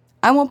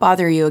 I won't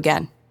bother you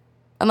again,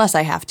 unless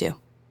I have to.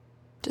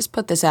 Just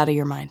put this out of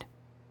your mind."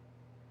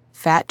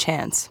 Fat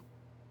chance.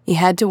 He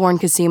had to warn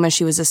Cosima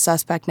she was a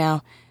suspect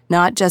now,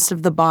 not just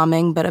of the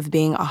bombing, but of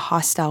being a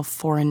hostile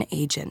foreign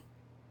agent.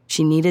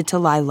 She needed to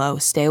lie low,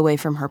 stay away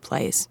from her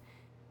place.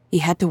 He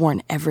had to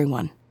warn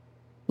everyone.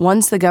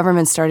 Once the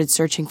government started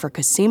searching for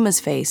Cosima's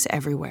face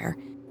everywhere,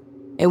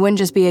 it wouldn't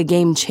just be a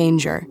game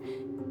changer.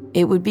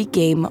 It would be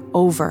game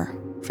over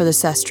for the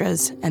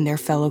Sestras and their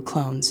fellow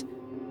clones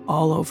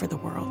all over the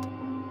world.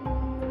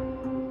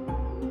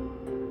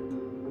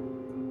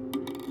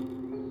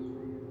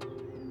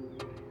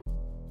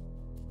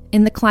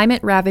 In the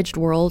climate-ravaged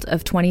world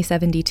of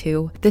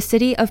 2072, the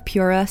city of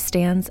Pura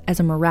stands as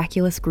a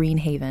miraculous green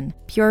haven.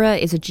 Pura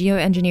is a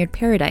geoengineered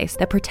paradise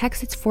that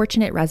protects its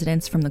fortunate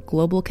residents from the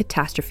global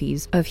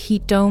catastrophes of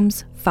heat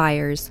domes,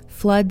 fires,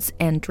 floods,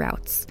 and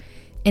droughts.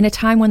 In a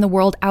time when the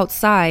world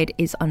outside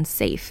is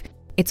unsafe,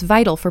 it's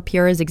vital for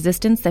Pura's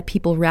existence that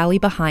people rally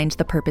behind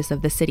the purpose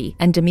of the city,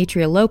 and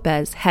Demetria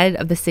Lopez, head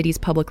of the city's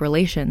public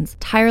relations,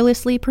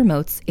 tirelessly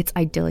promotes its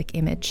idyllic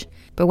image.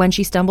 But when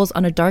she stumbles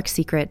on a dark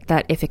secret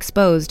that, if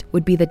exposed,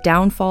 would be the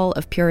downfall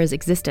of Pura's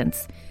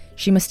existence,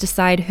 she must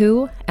decide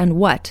who and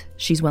what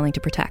she's willing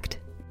to protect.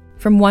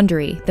 From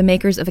Wondery, the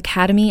makers of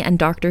Academy and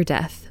Dr.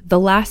 Death, The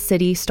Last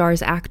City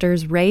stars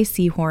actors Ray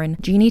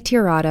Seahorn, Jeannie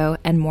Tirado,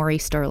 and Maury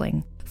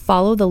Sterling.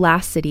 Follow The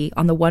Last City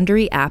on the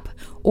Wondery app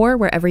or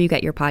wherever you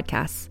get your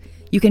podcasts.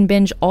 You can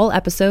binge all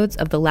episodes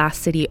of The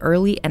Last City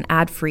early and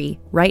ad-free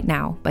right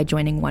now by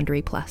joining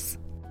Wondery Plus.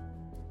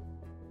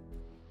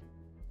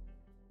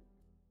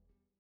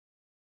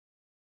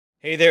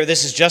 Hey there,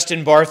 this is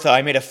Justin Bartha.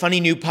 I made a funny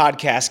new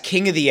podcast,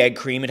 King of the Egg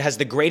Cream. It has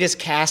the greatest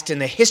cast in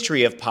the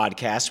history of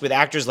podcasts with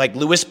actors like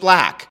Louis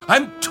Black.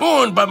 I'm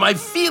torn by my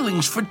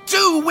feelings for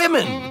 2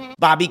 women.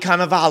 Bobby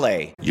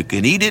Cannavale. You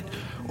can eat it,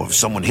 or if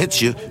someone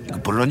hits you, you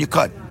can put it on your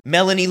cut.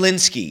 Melanie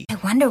Linsky. I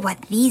wonder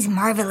what these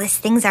marvelous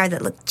things are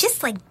that look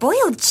just like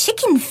boiled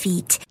chicken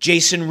feet.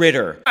 Jason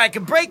Ritter. I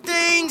can break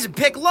things and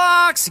pick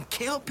locks and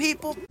kill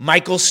people.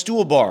 Michael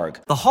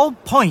Stuhlbarg. The whole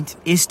point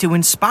is to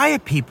inspire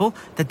people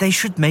that they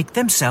should make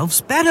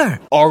themselves better.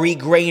 Ari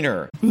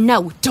Grainer.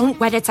 No, don't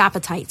whet its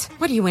appetite.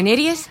 What are you, an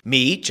idiot?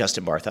 Me,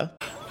 Justin Bartha.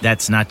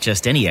 That's not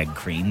just any egg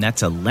cream,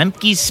 that's a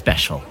Lemke's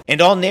special. And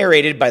all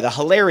narrated by the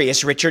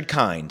hilarious Richard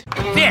Kind.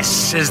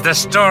 This is the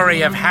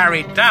story of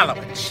Harry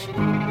Dalowitz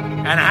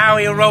and how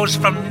he rose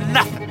from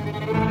nothing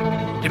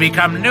to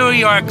become New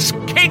York's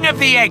King of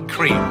the Egg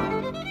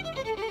Cream.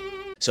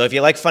 So if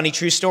you like funny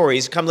true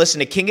stories, come listen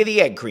to King of the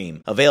Egg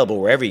Cream,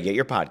 available wherever you get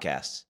your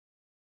podcasts.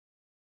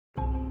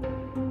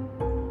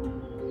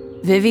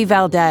 Vivi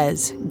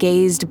Valdez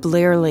gazed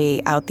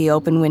blearily out the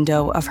open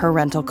window of her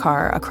rental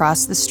car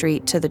across the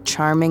street to the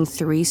charming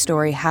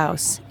 3-story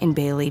house in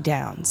Bailey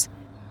Downs.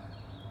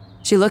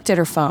 She looked at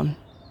her phone,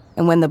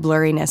 and when the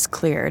blurriness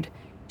cleared,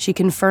 she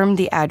confirmed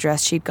the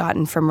address she'd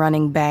gotten from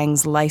running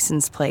Bang's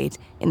license plate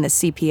in the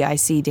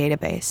CPIC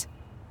database.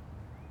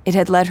 It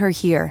had led her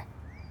here,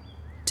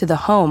 to the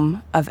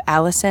home of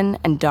Allison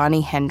and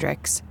Donnie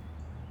Hendricks.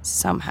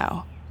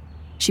 Somehow,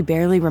 she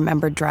barely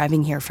remembered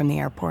driving here from the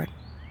airport.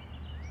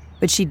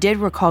 But she did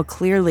recall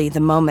clearly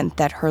the moment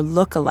that her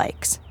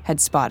lookalikes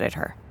had spotted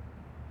her.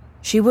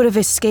 She would have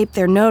escaped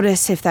their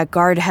notice if that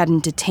guard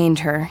hadn't detained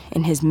her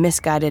in his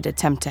misguided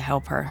attempt to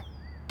help her.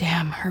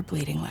 Damn her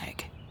bleeding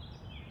leg.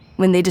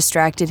 When they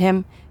distracted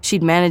him,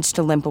 she'd managed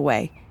to limp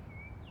away.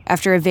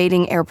 After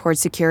evading airport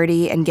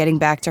security and getting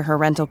back to her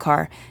rental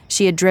car,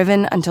 she had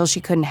driven until she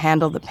couldn't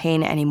handle the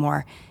pain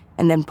anymore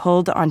and then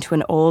pulled onto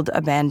an old,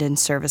 abandoned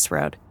service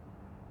road.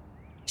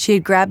 She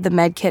had grabbed the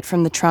med kit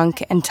from the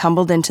trunk and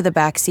tumbled into the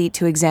backseat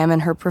to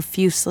examine her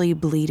profusely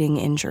bleeding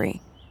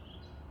injury.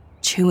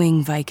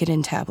 Chewing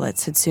Vicodin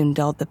tablets had soon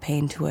dulled the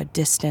pain to a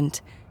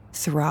distant,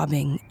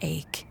 throbbing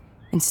ache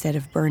instead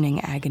of burning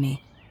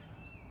agony,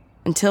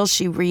 until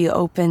she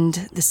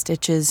reopened the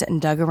stitches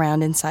and dug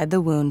around inside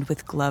the wound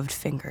with gloved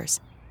fingers.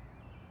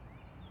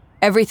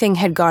 Everything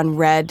had gone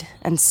red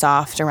and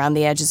soft around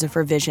the edges of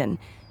her vision,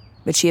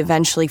 but she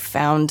eventually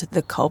found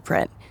the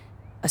culprit,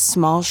 a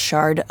small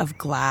shard of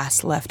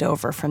glass left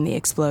over from the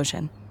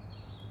explosion.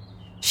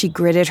 She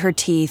gritted her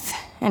teeth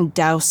and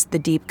doused the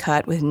deep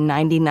cut with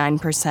 99%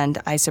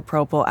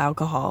 isopropyl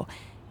alcohol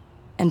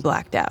and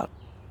blacked out.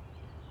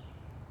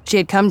 She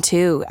had come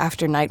to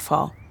after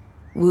nightfall,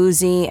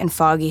 woozy and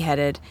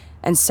foggy-headed,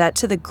 and set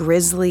to the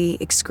grisly,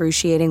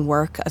 excruciating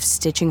work of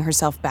stitching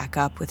herself back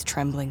up with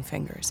trembling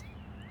fingers.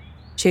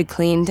 She had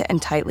cleaned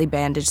and tightly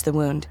bandaged the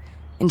wound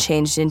and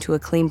changed into a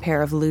clean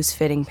pair of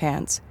loose-fitting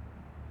pants.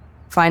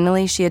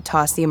 Finally, she had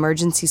tossed the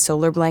emergency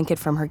solar blanket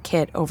from her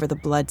kit over the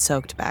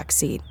blood-soaked back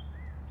seat.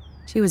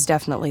 She was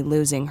definitely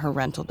losing her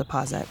rental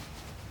deposit.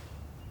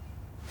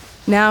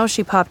 Now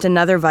she popped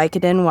another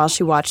Vicodin while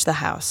she watched the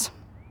house.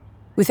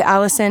 With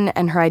Allison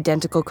and her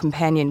identical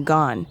companion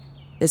gone,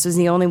 this was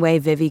the only way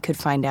Vivi could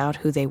find out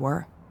who they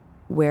were,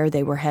 where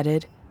they were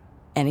headed,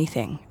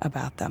 anything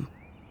about them.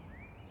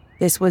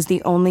 This was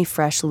the only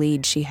fresh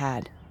lead she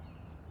had.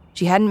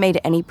 She hadn't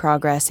made any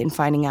progress in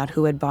finding out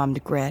who had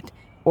bombed Grit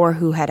or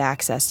who had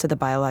access to the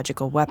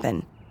biological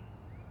weapon.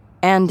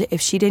 And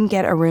if she didn't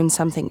get Arun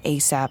something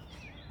ASAP,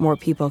 more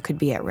people could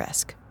be at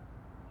risk.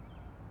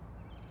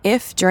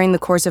 If, during the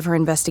course of her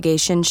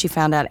investigation, she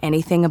found out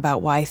anything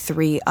about why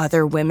 3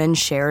 other women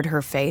shared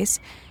her face,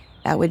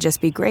 that would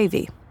just be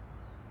gravy.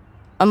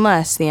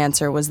 Unless the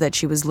answer was that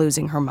she was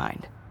losing her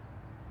mind.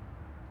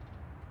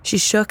 She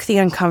shook the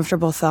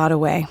uncomfortable thought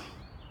away.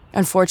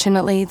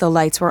 Unfortunately, the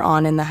lights were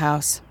on in the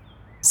house.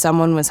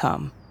 Someone was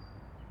home.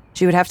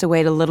 She would have to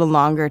wait a little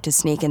longer to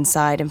sneak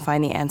inside and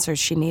find the answers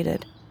she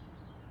needed.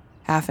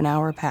 Half an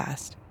hour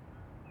passed,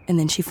 and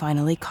then she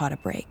finally caught a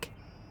break.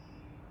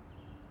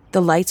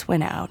 The lights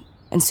went out,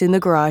 and soon the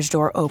garage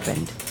door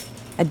opened.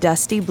 A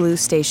dusty blue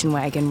station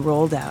wagon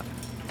rolled out,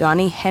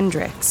 Donnie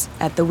Hendricks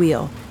at the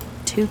wheel,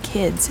 2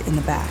 kids in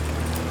the back.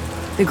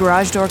 The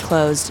garage door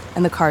closed,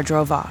 and the car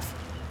drove off.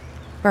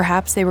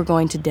 Perhaps they were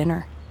going to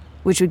dinner,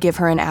 which would give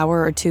her an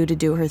hour or 2 to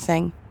do her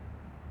thing.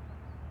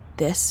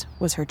 This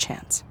was her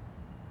chance.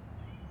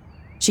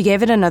 She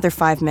gave it another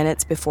 5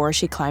 minutes before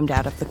she climbed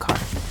out of the car.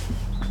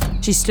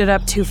 She stood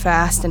up too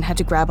fast and had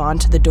to grab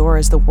onto the door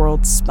as the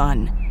world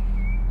spun.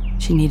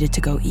 She needed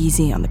to go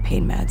easy on the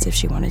pain meds if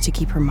she wanted to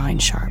keep her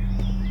mind sharp.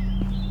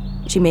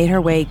 She made her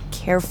way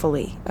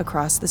carefully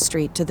across the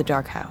street to the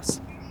dark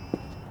house.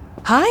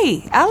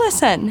 "Hi,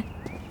 Allison!"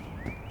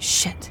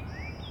 Shit.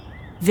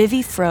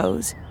 Vivi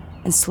froze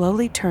and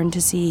slowly turned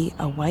to see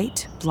a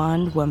white,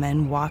 blonde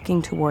woman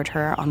walking toward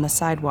her on the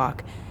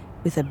sidewalk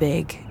with a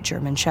big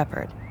German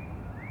Shepherd.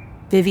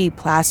 Vivi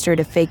plastered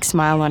a fake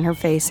smile on her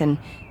face and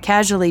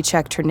casually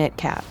checked her knit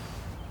cap.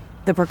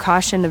 The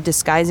precaution of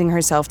disguising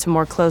herself to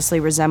more closely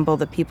resemble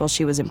the people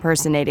she was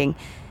impersonating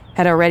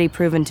had already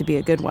proven to be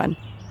a good one.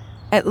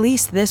 At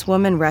least this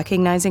woman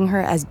recognizing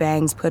her as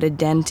Bangs put a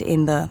dent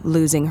in the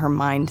losing her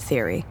mind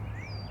theory.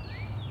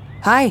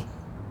 "Hi,"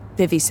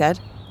 Vivi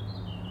said.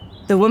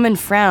 The woman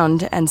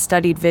frowned and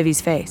studied Vivi's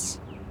face.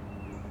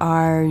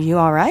 "Are you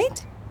all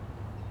right?"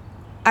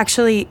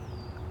 "Actually,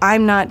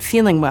 I'm not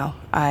feeling well.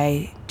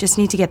 I just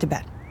need to get to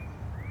bed."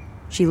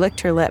 She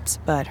licked her lips,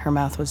 but her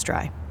mouth was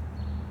dry.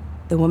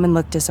 The woman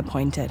looked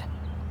disappointed.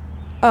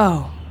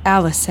 "Oh,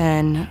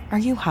 Allison, are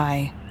you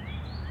high?"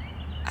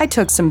 "I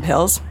took some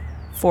pills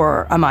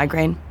for a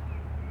migraine."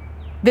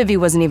 Vivi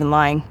wasn't even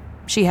lying.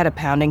 She had a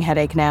pounding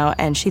headache now,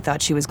 and she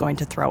thought she was going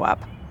to throw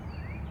up.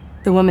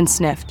 The woman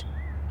sniffed.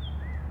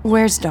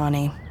 "Where's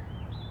Donnie?"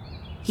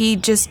 "He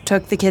just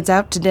took the kids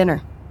out to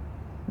dinner."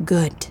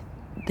 "Good.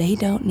 They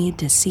don't need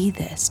to see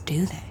this,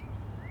 do they?"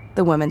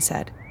 the woman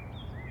said.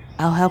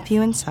 "I'll help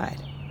you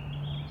inside."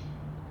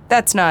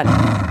 "That's not..."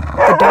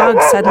 The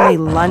dog suddenly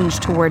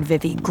lunged toward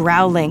Vivi,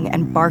 growling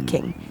and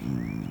barking.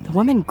 The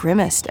woman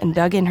grimaced and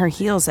dug in her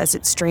heels as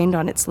it strained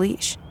on its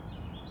leash.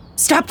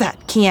 "Stop that,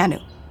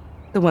 Keanu,"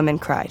 the woman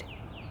cried.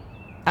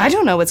 "I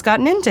don't know what's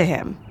gotten into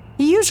him.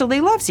 He usually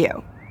loves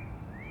you.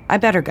 I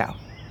better go."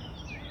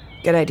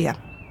 "Good idea.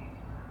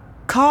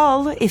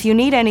 Call if you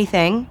need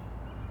anything."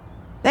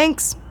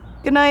 "Thanks.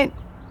 Good night."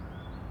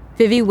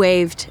 Vivi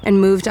waved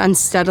and moved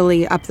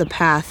unsteadily up the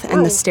path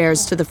and the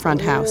stairs to the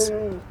front house.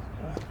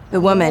 The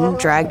woman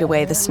dragged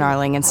away the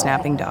snarling and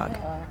snapping dog.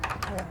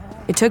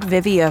 It took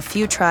Vivi a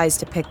few tries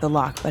to pick the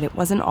lock, but it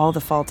wasn't all the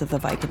fault of the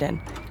Vicodin.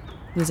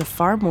 It was a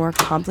far more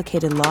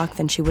complicated lock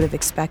than she would have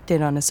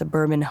expected on a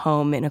suburban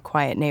home in a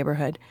quiet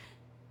neighborhood.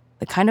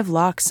 The kind of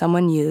lock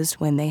someone used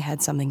when they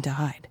had something to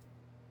hide.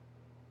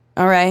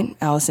 "All right,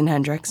 Allison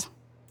Hendricks.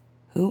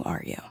 Who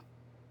are you?"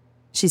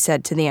 she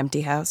said to the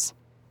empty house.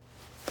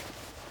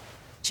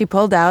 She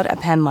pulled out a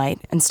pen light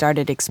and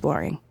started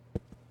exploring.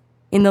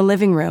 In the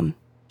living room,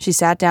 she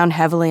sat down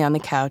heavily on the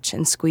couch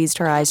and squeezed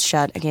her eyes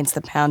shut against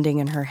the pounding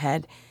in her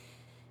head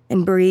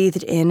and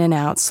breathed in and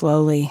out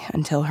slowly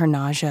until her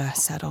nausea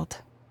settled.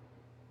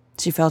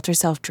 She felt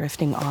herself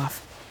drifting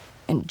off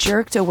and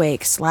jerked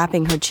awake,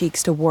 slapping her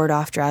cheeks to ward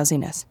off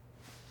drowsiness.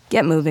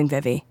 "Get moving,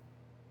 Vivi."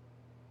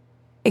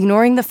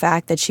 Ignoring the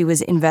fact that she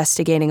was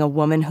investigating a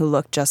woman who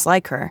looked just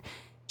like her,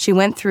 she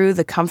went through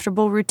the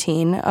comfortable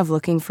routine of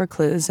looking for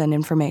clues and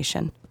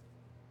information.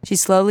 She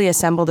slowly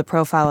assembled a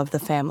profile of the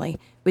family,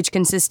 which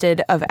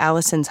consisted of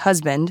Allison's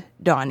husband,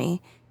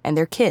 Donnie, and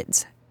their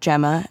kids,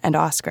 Gemma and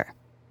Oscar.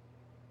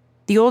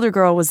 The older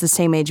girl was the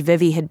same age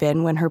Vivi had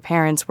been when her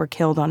parents were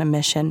killed on a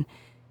mission,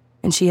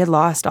 and she had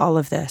lost all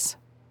of this: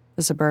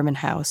 the suburban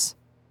house,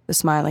 the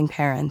smiling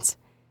parents,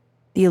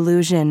 the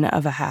illusion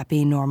of a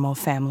happy, normal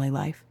family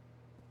life.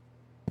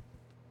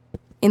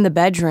 In the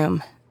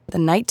bedroom, the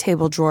night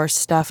table drawer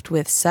stuffed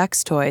with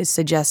sex toys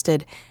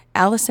suggested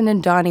Allison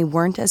and Donnie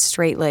weren't as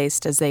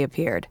straight-laced as they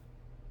appeared.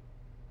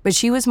 But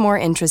she was more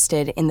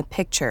interested in the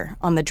picture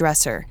on the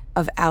dresser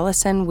of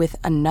Allison with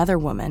another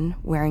woman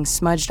wearing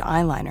smudged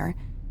eyeliner,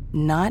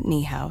 not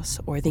Niehaus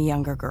or the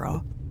younger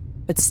girl,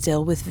 but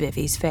still with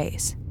Vivi's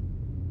face.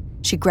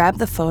 She grabbed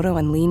the photo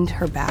and leaned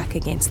her back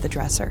against the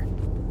dresser.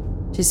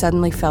 She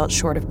suddenly felt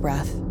short of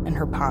breath and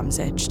her palms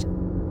itched.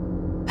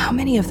 How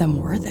many of them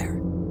were there?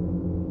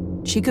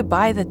 She could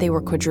buy that they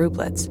were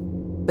quadruplets,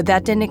 but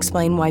that didn't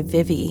explain why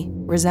Vivi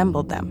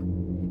resembled them.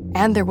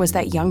 And there was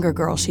that younger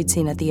girl she'd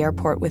seen at the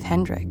airport with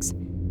Hendricks.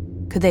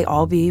 Could they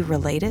all be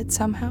related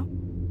somehow?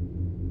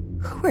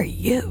 "Who are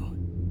you?"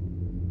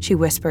 she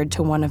whispered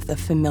to one of the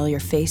familiar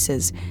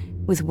faces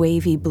with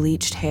wavy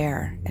bleached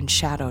hair and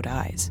shadowed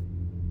eyes.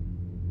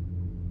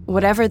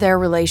 Whatever their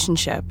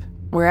relationship,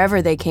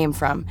 wherever they came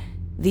from,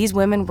 these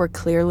women were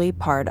clearly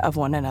part of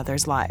one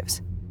another's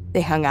lives.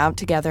 They hung out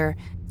together,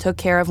 took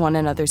care of one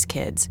another's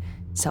kids,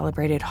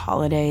 celebrated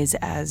holidays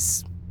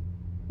as,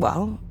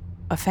 well,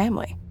 a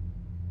family.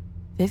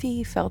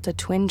 Vivi felt a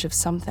twinge of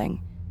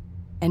something.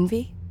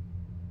 Envy?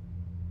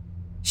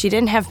 She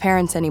didn't have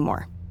parents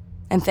anymore,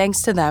 and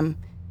thanks to them,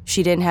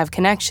 she didn't have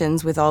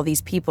connections with all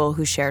these people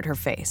who shared her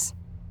face.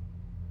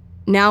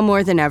 Now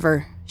more than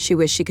ever, she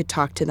wished she could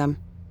talk to them,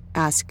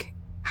 ask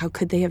how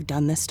could they have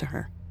done this to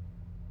her.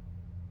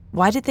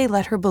 Why did they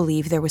let her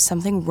believe there was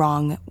something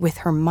wrong with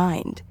her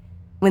mind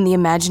when the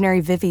imaginary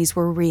Vivis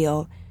were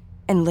real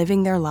and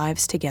living their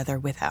lives together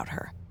without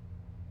her?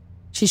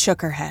 She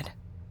shook her head.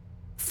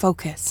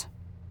 Focus.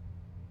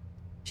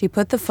 She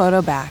put the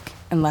photo back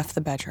and left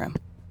the bedroom.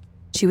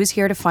 She was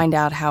here to find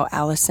out how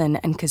Allison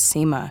and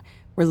Cosima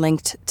were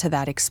linked to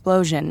that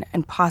explosion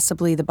and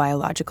possibly the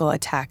biological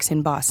attacks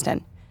in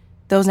Boston.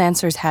 Those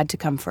answers had to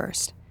come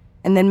first,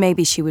 and then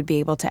maybe she would be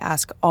able to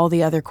ask all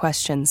the other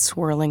questions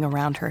swirling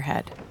around her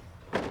head.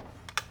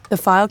 The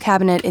file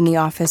cabinet in the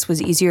office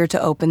was easier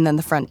to open than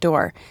the front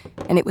door,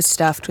 and it was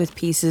stuffed with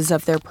pieces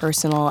of their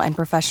personal and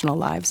professional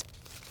lives.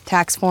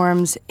 Tax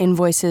forms,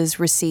 invoices,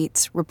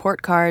 receipts,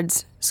 report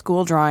cards,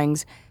 school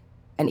drawings,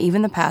 and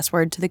even the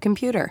password to the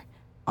computer,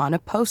 on a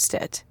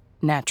Post-it,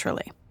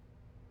 naturally.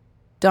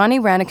 Donnie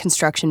ran a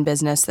construction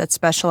business that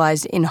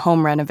specialized in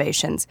home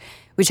renovations,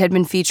 which had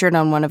been featured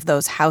on one of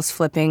those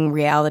house-flipping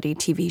reality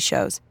TV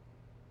shows.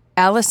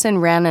 Allison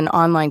ran an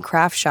online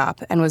craft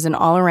shop and was an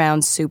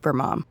all-around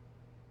supermom.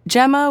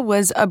 Gemma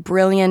was a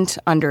brilliant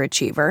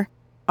underachiever.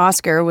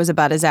 Oscar was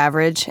about as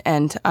average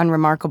and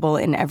unremarkable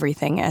in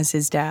everything as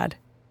his dad.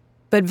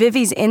 But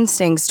Vivi's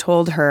instincts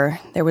told her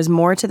there was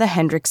more to the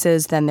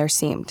Hendrickses than there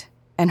seemed,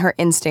 and her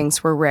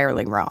instincts were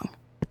rarely wrong.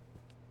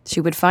 She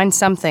would find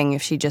something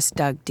if she just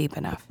dug deep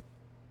enough.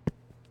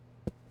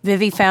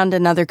 Vivi found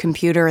another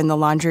computer in the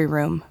laundry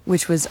room,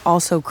 which was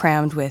also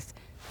crammed with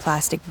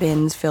plastic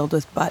bins filled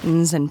with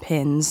buttons and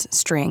pins,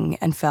 string,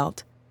 and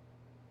felt.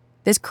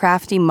 This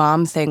crafty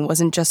mom thing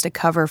wasn't just a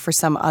cover for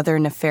some other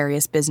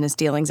nefarious business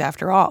dealings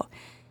after all.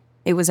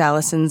 It was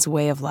Allison's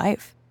way of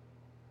life.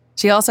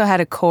 She also had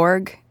a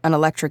Korg, an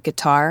electric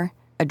guitar,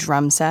 a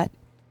drum set,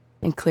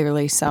 and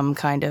clearly some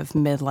kind of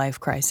midlife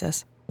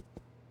crisis.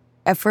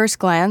 At first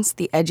glance,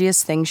 the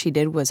edgiest thing she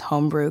did was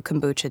homebrew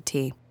kombucha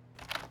tea.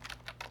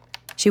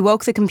 She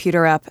woke the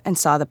computer up and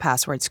saw the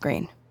password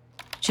screen.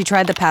 She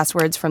tried the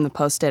passwords from the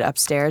post-it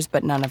upstairs,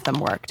 but none of them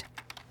worked.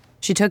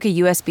 She took a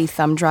USB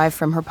thumb drive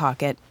from her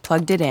pocket,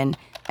 plugged it in,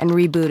 and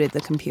rebooted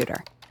the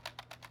computer.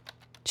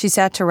 She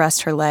sat to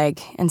rest her leg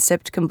and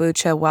sipped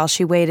kombucha while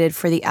she waited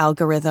for the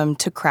algorithm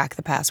to crack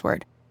the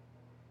password.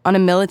 On a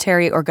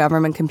military or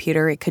government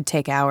computer, it could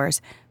take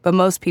hours, but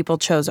most people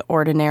chose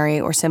ordinary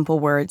or simple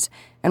words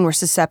and were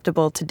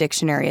susceptible to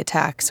dictionary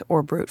attacks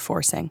or brute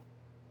forcing.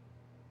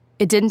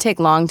 It didn't take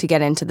long to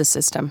get into the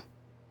system.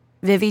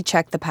 Vivi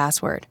checked the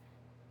password.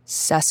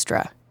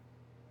 Sestra,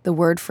 the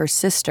word for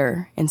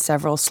sister in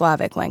several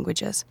Slavic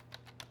languages.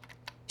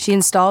 She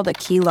installed a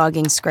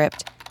key-logging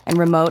script and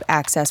remote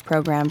access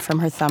program from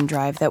her thumb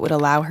drive that would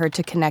allow her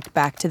to connect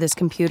back to this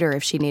computer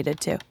if she needed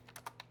to.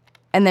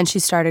 And then she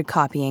started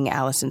copying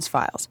Allison's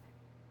files,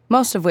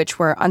 most of which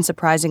were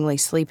unsurprisingly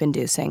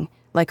sleep-inducing,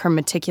 like her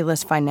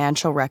meticulous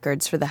financial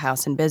records for the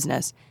house and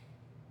business.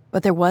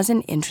 But there was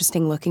an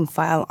interesting-looking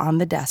file on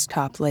the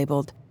desktop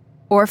labeled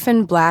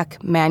Orphan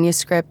Black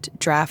Manuscript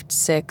Draft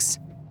 6,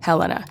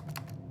 Helena.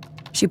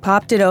 She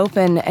popped it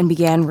open and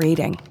began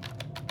reading.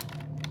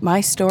 My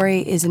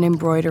story is an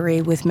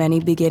embroidery with many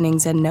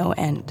beginnings and no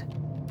end.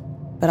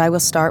 But I will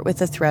start with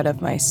the thread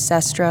of my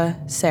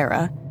sestra,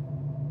 Sarah,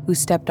 who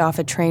stepped off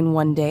a train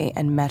one day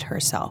and met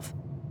herself.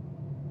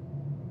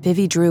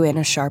 Vivi drew in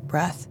a sharp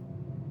breath.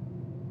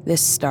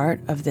 This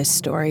start of this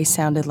story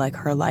sounded like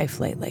her life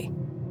lately,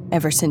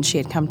 ever since she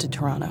had come to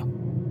Toronto.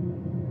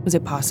 Was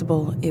it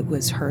possible it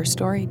was her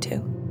story,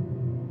 too?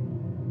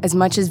 As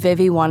much as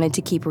Vivi wanted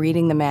to keep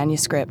reading the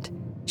manuscript,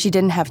 she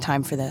didn't have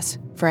time for this,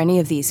 for any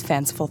of these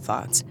fanciful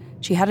thoughts.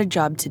 She had a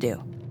job to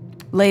do.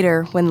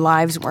 Later, when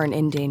lives weren't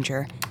in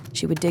danger,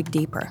 she would dig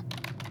deeper.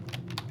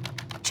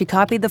 She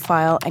copied the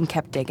file and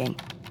kept digging.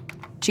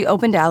 She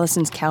opened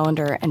Allison's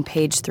calendar and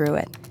paged through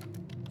it.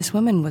 This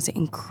woman was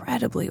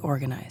incredibly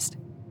organized.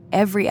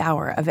 Every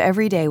hour of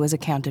every day was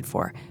accounted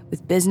for,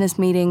 with business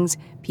meetings,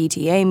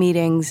 PTA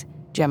meetings,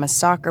 Gemma's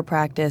soccer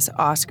practice,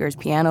 Oscar's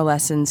piano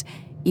lessons,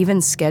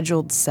 even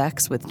scheduled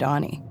sex with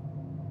Donnie.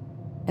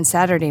 And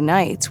Saturday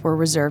nights were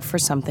reserved for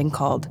something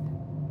called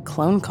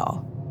Clone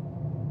Call.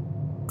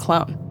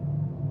 Clone,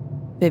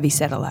 Vivi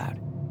said aloud.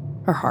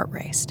 Her heart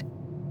raced.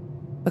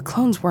 But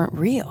clones weren't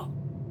real.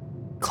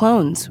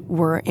 Clones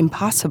were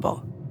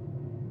impossible.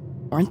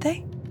 Weren't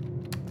they?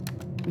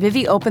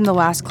 Vivi opened the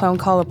last Clone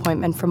Call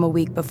appointment from a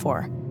week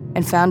before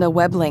and found a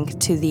web link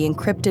to the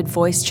encrypted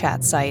voice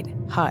chat site,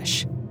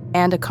 Hush,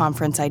 and a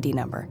conference ID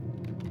number.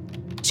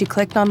 She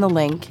clicked on the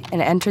link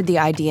and entered the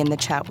ID in the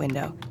chat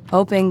window,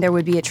 hoping there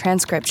would be a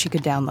transcript she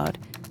could download,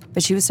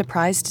 but she was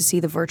surprised to see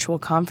the virtual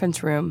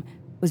conference room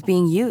was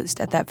being used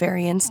at that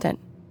very instant,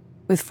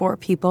 with 4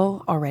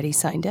 people already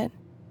signed in.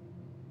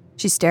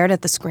 She stared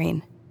at the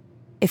screen.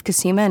 If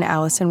Cosima and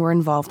Allison were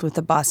involved with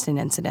the Boston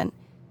incident,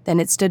 then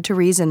it stood to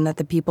reason that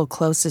the people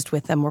closest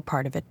with them were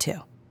part of it too.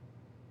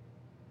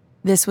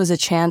 This was a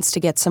chance to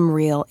get some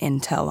real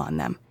intel on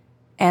them,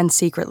 and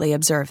secretly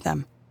observe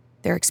them,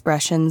 their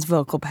expressions,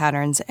 vocal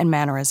patterns, and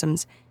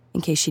mannerisms,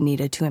 in case she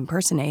needed to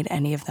impersonate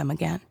any of them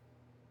again.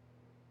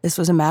 This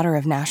was a matter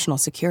of national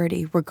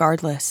security,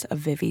 regardless of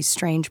Vivi's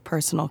strange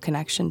personal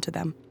connection to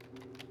them.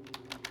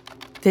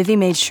 Vivi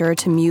made sure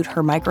to mute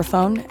her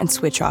microphone and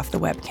switch off the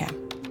webcam.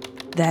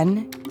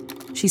 Then,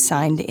 she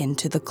signed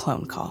into the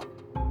Clone Call.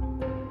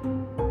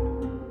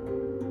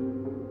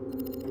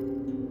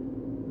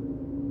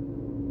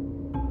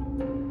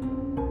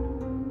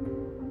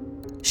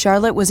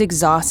 Charlotte was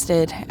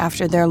exhausted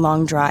after their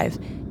long drive,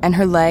 and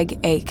her leg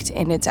ached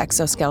in its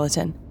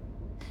exoskeleton.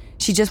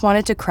 She just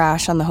wanted to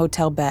crash on the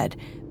hotel bed,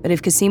 but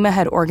if Cosima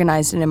had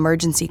organized an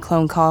emergency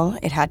clone call,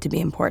 it had to be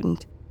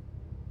important.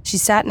 She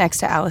sat next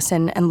to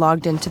Allison and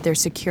logged into their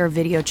secure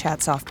video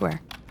chat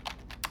software.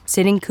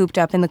 Sitting cooped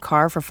up in the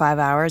car for 5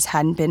 hours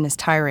hadn't been as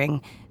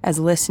tiring as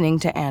listening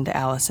to and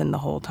Allison the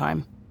whole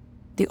time.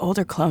 The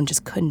older clone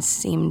just couldn't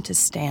seem to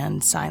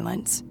stand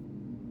silence.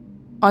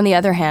 On the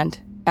other hand,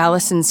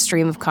 Allison's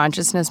stream of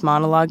consciousness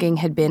monologuing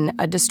had been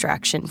a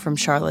distraction from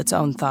Charlotte's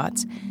own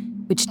thoughts,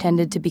 which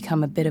tended to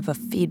become a bit of a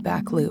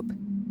feedback loop.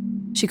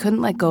 She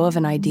couldn't let go of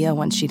an idea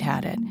once she'd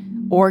had it,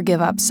 or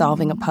give up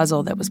solving a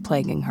puzzle that was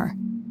plaguing her.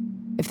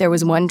 If there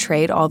was one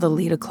trait all the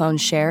Leda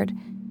clones shared,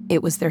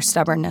 it was their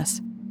stubbornness.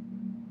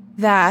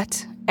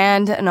 That,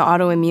 and an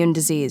autoimmune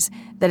disease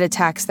that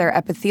attacks their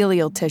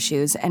epithelial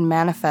tissues and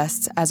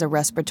manifests as a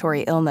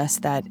respiratory illness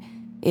that,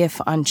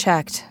 if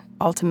unchecked,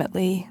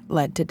 ultimately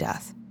led to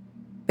death.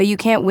 But you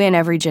can't win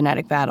every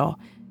genetic battle,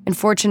 and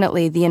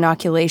fortunately, the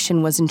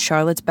inoculation was in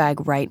Charlotte's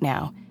bag right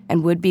now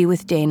and would be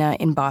with Dana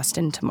in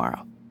Boston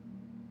tomorrow.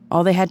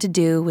 All they had to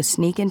do was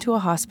sneak into a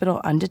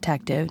hospital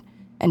undetected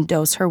and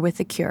dose her with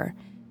the cure,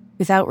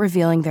 without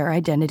revealing their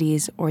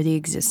identities or the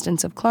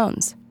existence of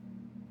clones.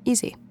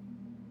 Easy.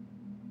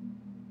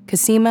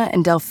 Cosima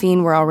and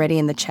Delphine were already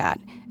in the chat,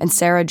 and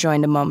Sarah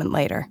joined a moment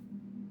later.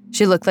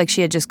 She looked like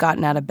she had just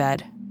gotten out of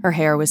bed, Her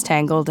hair was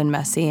tangled and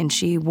messy, and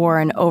she wore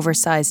an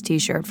oversized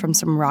t-shirt from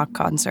some rock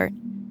concert.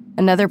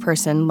 Another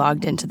person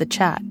logged into the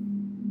chat.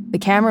 The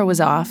camera was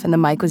off and the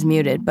mic was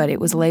muted, but it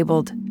was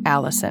labeled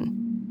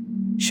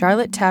Allison.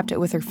 Charlotte tapped it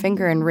with her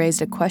finger and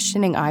raised a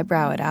questioning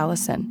eyebrow at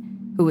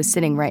Allison, who was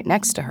sitting right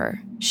next to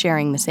her,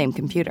 sharing the same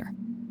computer.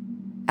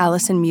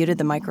 Allison muted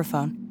the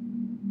microphone.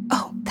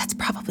 "Oh, that's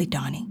probably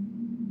Donnie,"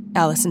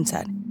 Allison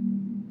said.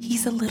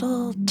 "He's a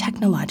little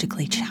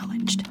technologically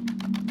challenged."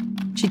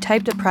 She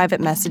typed a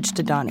private message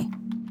to Donnie.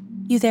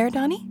 "You there,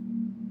 Donnie?"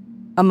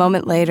 A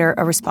moment later,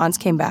 a response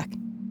came back.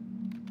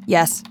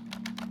 "Yes."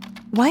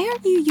 "Why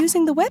aren't you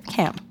using the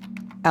webcam?"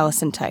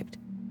 Allison typed.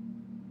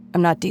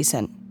 "I'm not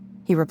decent,"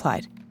 he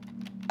replied.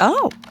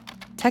 "Oh,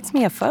 text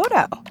me a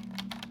photo,"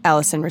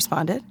 Allison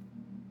responded.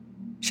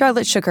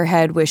 Charlotte shook her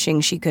head,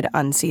 wishing she could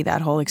unsee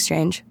that whole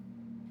exchange.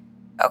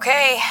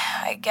 "Okay,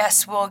 I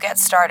guess we'll get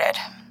started,"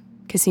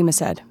 Cosima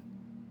said.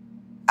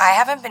 "I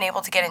haven't been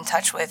able to get in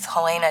touch with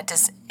Helena.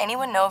 Does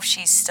anyone know if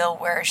she's still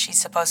where she's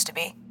supposed to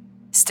be?"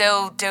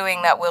 "Still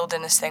doing that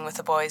wilderness thing with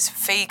the boys.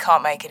 Fee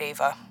can't make it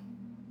either.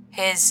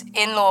 His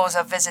in-laws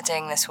are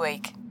visiting this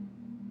week,"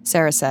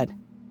 Sarah said.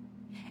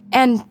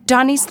 "And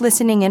Donnie's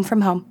listening in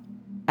from home,"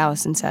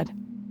 Allison said.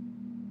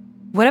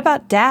 "What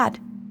about Dad?"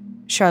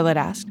 Charlotte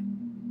asked.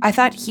 "I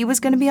thought he was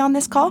going to be on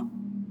this call?"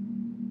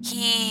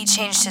 "He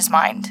changed his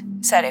mind,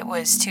 said it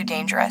was too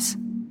dangerous,"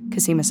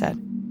 Cosima said.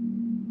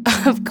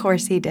 "Of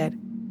course he did,"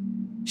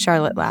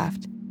 Charlotte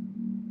laughed.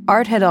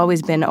 Art had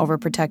always been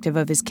overprotective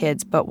of his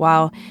kids, but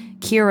while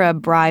Kira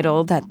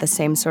bridled at the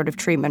same sort of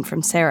treatment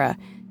from Sarah,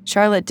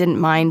 Charlotte didn't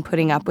mind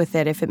putting up with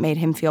it if it made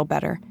him feel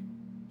better.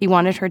 He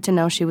wanted her to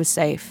know she was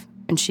safe,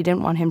 and she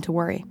didn't want him to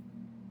worry.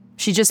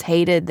 She just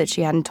hated that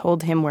she hadn't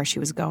told him where she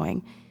was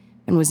going,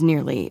 and was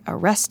nearly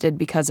arrested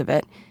because of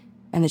it,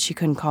 and that she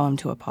couldn't call him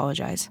to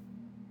apologize.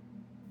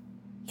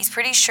 "He's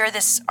pretty sure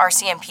this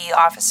RCMP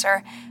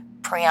officer,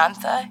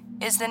 Priyantha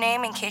is the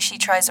name in case she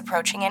tries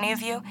approaching any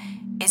of you,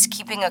 is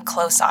keeping a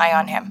close eye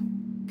on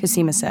him,"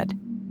 Cosima said.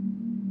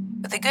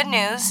 "But the good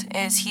news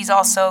is he's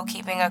also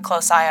keeping a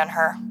close eye on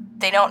her.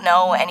 They don't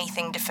know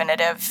anything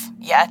definitive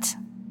yet.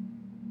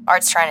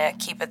 Art's trying to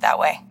keep it that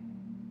way.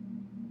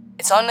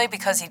 It's only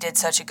because he did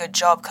such a good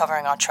job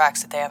covering our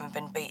tracks that they haven't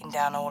been beating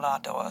down all our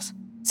doors,"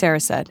 Sarah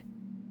said.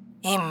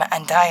 "Him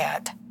and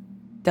Dyad,"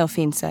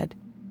 Delphine said.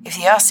 "If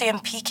the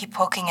RCMP keep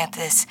poking at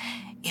this,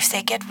 if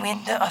they get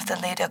wind of the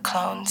later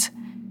clones,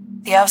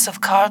 the house of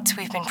cards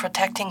we've been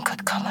protecting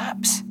could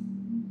collapse."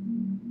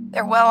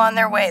 "They're well on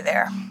their way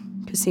there,"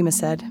 Cosima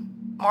said.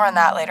 "More on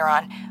that later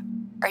on.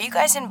 Are you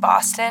guys in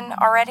Boston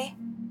already?"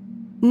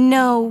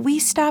 "No, we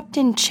stopped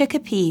in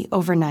Chicopee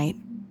overnight,"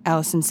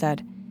 Allison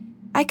said.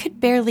 "I could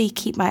barely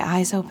keep my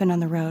eyes open on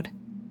the road."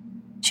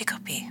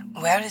 "Chicopee,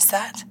 where is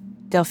that?"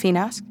 Delphine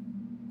asked.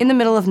 "In the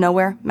middle of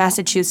nowhere,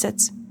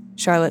 Massachusetts,"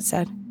 Charlotte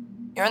said.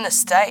 "You're in the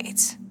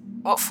States.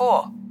 What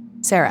for?"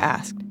 Sarah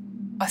asked.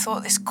 "I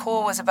thought this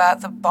call was about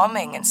the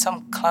bombing and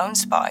some clone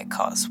spy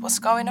cause. What's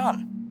going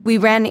on?" "We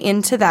ran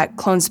into that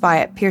clone spy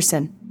at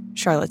Pearson,"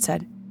 Charlotte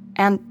said.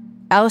 And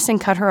Allison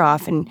cut her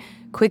off and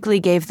quickly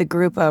gave the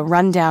group a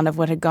rundown of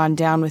what had gone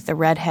down with the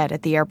redhead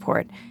at the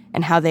airport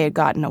and how they had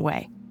gotten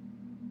away.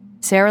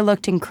 Sarah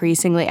looked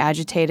increasingly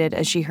agitated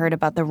as she heard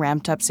about the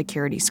ramped-up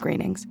security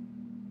screenings.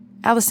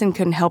 Allison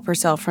couldn't help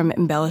herself from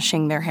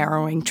embellishing their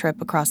harrowing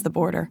trip across the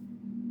border.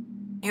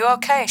 "You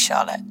okay,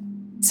 Charlotte?"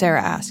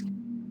 Sarah asked.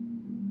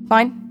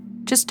 "Fine.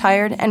 Just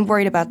tired and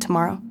worried about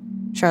tomorrow,"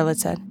 Charlotte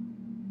said.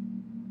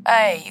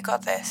 "Hey, you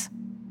got this,"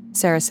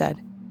 Sarah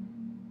said.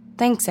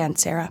 "Thanks, Aunt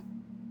Sarah."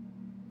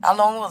 "How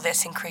long will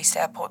this increased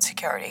airport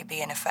security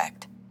be in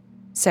effect?"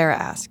 Sarah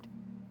asked.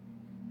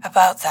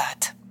 "About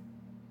that."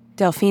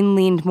 Delphine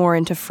leaned more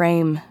into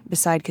frame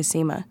beside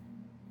Cosima.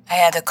 "I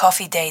had a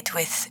coffee date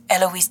with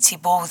Eloise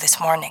Thibault this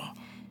morning,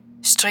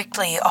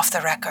 strictly off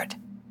the record."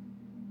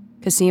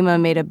 Cosima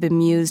made a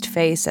bemused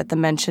face at the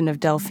mention of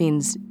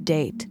Delphine's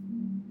date.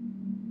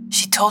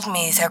 "She told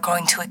me they're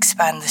going to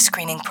expand the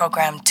screening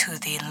program to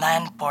the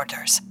land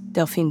borders,"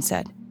 Delphine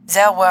said.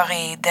 "They're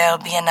worried there'll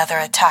be another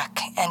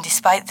attack, and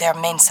despite their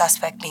main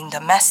suspect being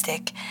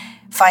domestic,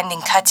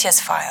 finding Katya's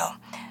file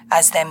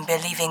as them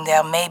believing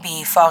there may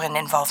be foreign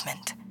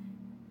involvement.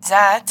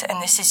 That,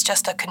 and this is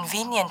just a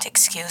convenient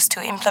excuse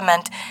to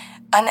implement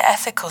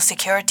unethical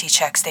security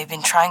checks they've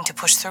been trying to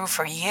push through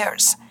for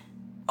years,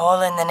 all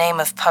in the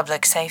name of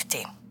public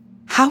safety."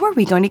 "How are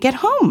we going to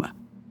get home?"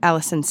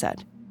 Allison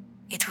said.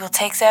 "It will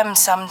take them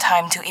some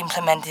time to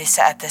implement this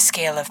at the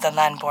scale of the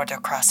land border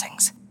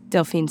crossings,"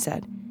 Delphine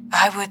said.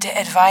 "I would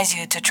advise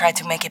you to try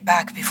to make it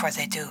back before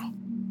they do."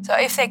 "So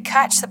if they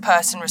catch the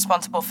person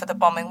responsible for the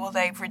bombing, will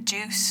they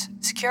reduce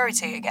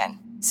security again?"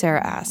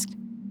 Sarah asked.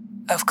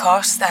 "Of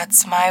course,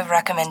 that's my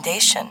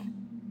recommendation,"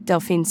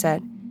 Delphine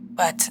said.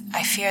 "But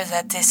I fear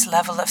that this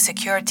level of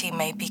security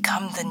may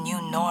become the new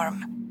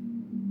norm.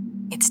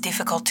 It's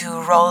difficult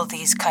to roll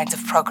these kinds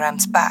of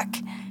programs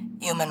back.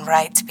 Human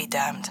rights be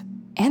damned."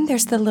 "And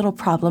there's the little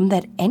problem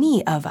that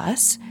any of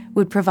us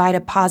would provide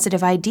a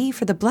positive ID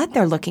for the blood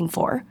they're looking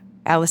for,"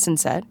 Allison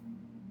said.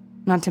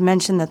 Not to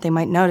mention that they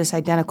might notice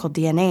identical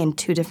DNA in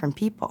 2 different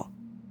people.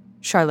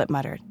 Charlotte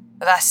muttered.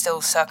 But that's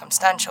still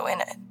circumstantial,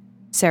 isn't it?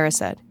 Sarah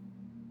said.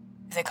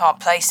 If they can't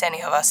place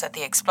any of us at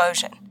the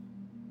explosion.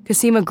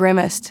 Cosima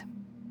grimaced.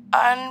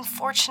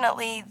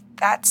 Unfortunately,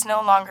 that's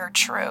no longer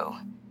true.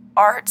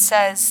 Art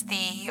says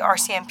the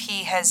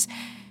RCMP has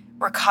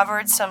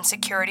recovered some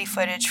security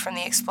footage from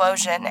the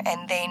explosion,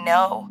 and they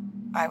know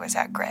I was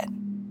at Grit.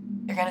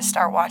 They're gonna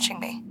start watching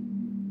me.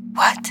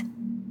 What?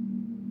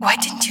 Why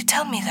didn't you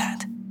tell me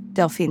that?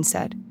 Delphine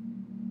said.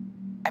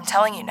 I'm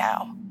telling you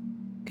now,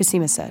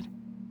 Cosima said.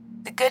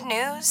 The good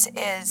news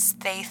is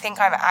they think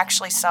I'm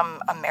actually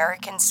some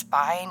American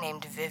spy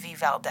named Vivi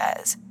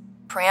Valdez.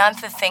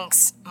 Priantha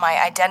thinks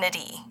my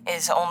identity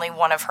is only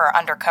one of her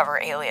undercover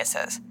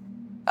aliases.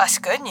 That's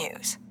good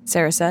news,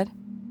 Sarah said.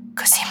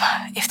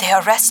 Cosima, if they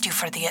arrest you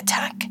for the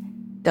attack,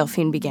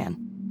 Delphine began.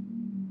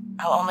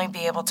 I'll only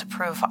be able to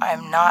prove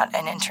I'm not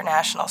an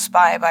international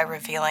spy by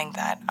revealing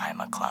that I'm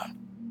a clone,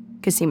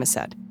 Cosima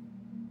said.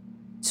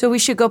 So we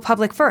should go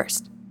public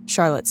first,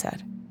 Charlotte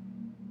said.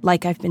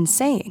 Like I've been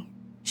saying,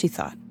 she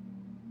thought.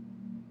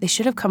 They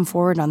should have come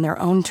forward on their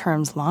own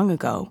terms long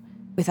ago,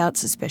 without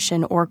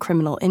suspicion or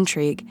criminal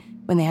intrigue,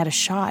 when they had a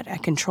shot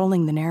at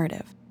controlling the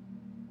narrative.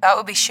 That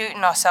would be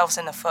shooting ourselves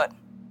in the foot,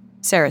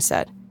 Sarah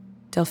said.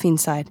 Delphine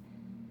sighed.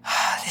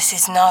 This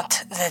is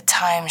not the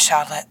time,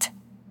 Charlotte.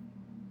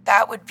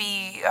 That would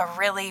be a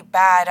really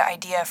bad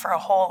idea for a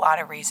whole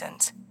lot of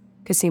reasons,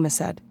 Cosima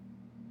said.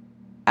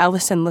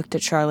 Allison looked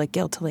at Charlotte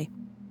guiltily.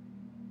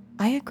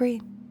 I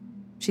agree,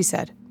 she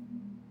said.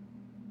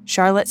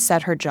 Charlotte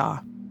set her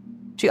jaw.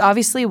 She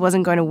obviously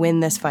wasn't going to win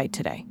this fight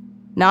today,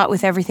 not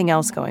with everything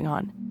else going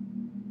on.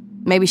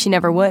 Maybe she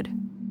never would,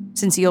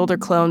 since the older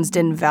clones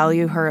didn't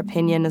value her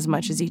opinion as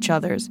much as each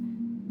other's.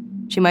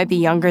 She might be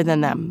younger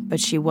than them, but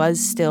she was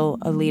still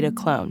a Lita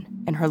clone,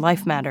 and her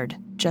life mattered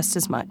just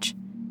as much.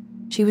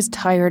 She was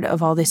tired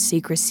of all this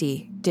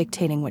secrecy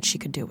dictating what she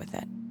could do with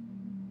it.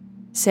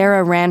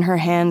 Sarah ran her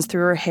hands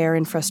through her hair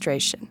in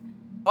frustration.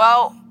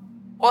 Well,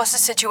 what's the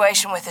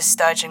situation with this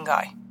Sturgeon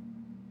guy?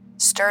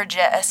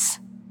 Sturgis,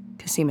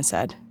 Cosima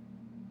said.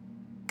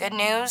 Good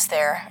news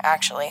there,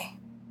 actually.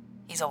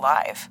 He's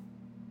alive.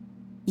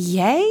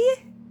 Yay?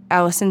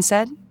 Allison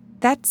said.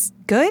 That's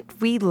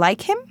good? We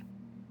like him?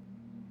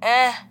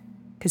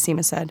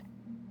 Cosima said.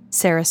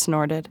 Sarah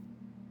snorted.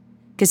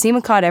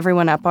 Cosima caught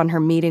everyone up on her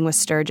meeting with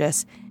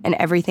Sturgis and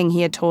everything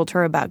he had told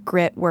her about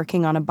Grit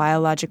working on a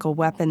biological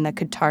weapon that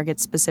could target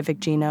specific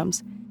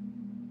genomes.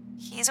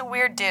 He's a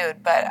weird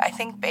dude, but I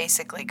think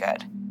basically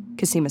good,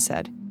 Cosima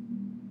said.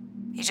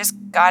 He just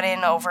got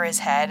in over his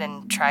head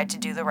and tried to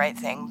do the right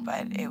thing,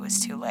 but it was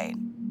too late.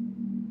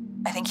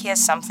 I think he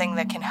has something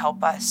that can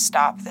help us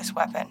stop this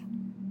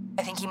weapon.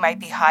 I think he might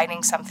be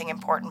hiding something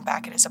important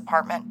back at his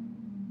apartment.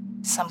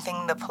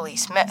 Something the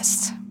police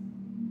missed.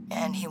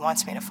 And he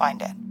wants me to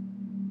find it.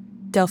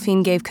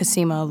 Delphine gave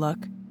Cosima a look.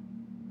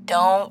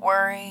 Don't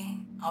worry,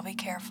 I'll be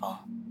careful,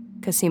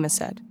 Cosima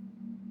said.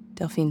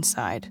 Delphine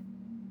sighed.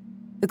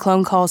 The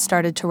clone call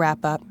started to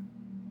wrap up.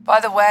 By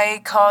the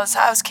way, cuz,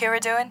 how's Kira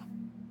doing?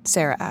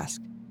 Sarah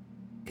asked.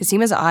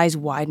 Cosima's eyes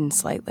widened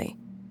slightly.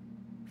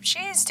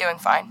 She's doing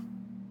fine.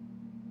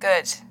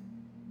 Good,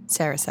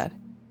 Sarah said.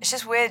 It's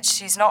just weird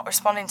she's not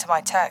responding to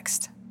my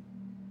text.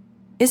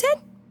 Is it?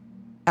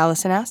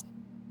 Allison asked.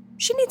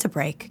 She needs a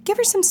break. Give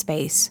her some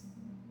space.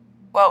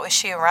 Well, is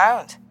she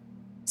around?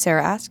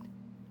 Sarah asked.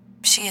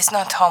 She is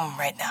not home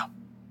right now,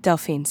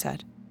 Delphine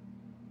said.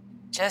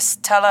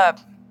 Just tell her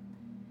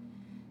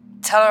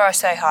I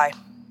say hi.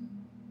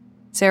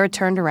 Sarah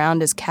turned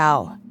around as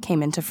Cal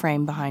came into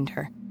frame behind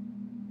her.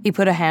 He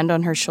put a hand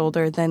on her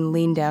shoulder, then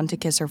leaned down to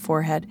kiss her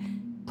forehead,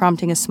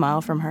 prompting a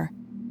smile from her.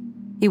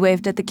 He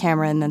waved at the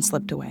camera and then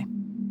slipped away.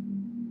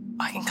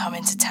 I can come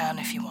into town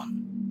if you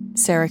want,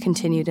 Sarah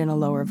continued in a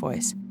lower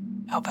voice.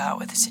 Help out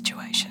with the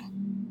situation.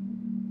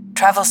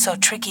 Travel's so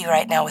tricky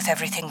right now with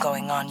everything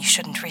going on, you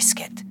shouldn't risk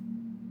it,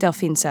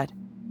 Delphine said.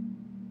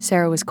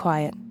 Sarah was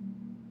quiet.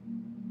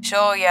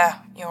 Sure, yeah,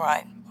 you're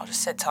right. I'll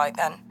just sit tight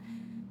then.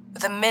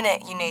 But the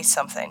minute you need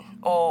something,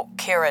 or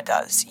Kira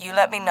does, you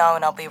let me know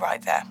and I'll be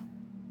right there.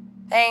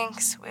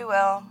 Thanks, we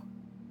will,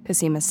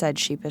 Cosima said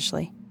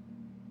sheepishly.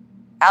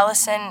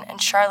 Allison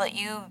and Charlotte,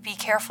 you be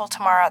careful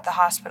tomorrow at the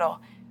hospital.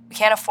 We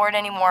can't afford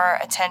any more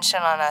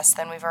attention on us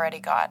than we've already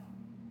got.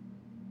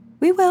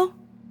 We will,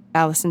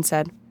 Allison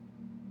said.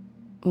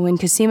 When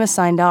Cosima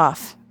signed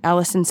off,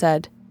 Allison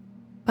said,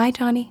 Bye,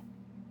 Donnie.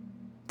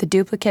 The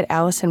duplicate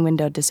Allison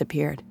window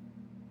disappeared.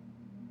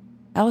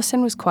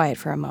 Allison was quiet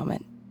for a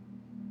moment.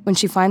 When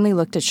she finally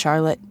looked at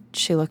Charlotte,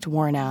 she looked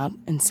worn out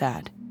and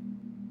sad.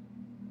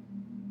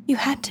 You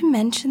had to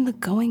mention the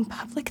going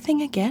public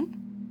thing again?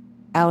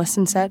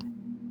 Allison said.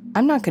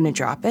 I'm not going to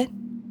drop it.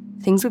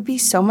 Things would be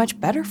so much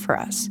better for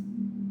us,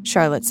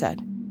 Charlotte said.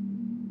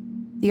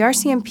 The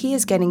RCMP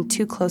is getting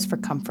too close for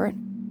comfort,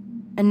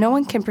 and no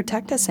one can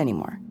protect us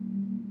anymore.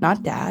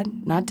 Not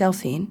Dad, not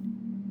Delphine.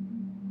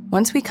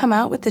 Once we come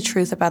out with the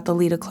truth about the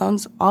Lita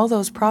clones, all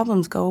those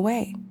problems go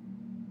away.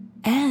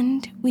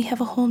 And we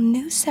have a whole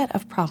new set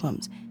of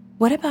problems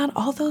What about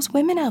all those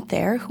women out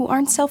there who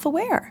aren't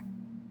self-aware?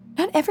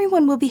 Not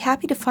everyone will be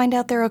happy to find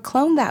out they're a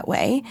clone that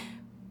way,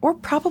 or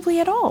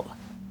probably at all.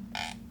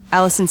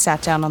 Allison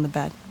sat down on the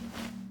bed.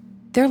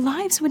 Their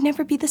lives would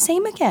never be the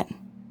same again.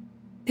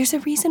 There's a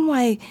reason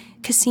why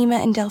Cosima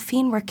and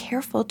Delphine were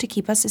careful to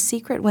keep us a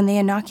secret when they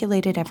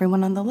inoculated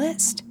everyone on the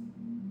list.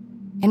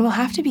 And we'll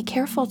have to be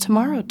careful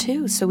tomorrow,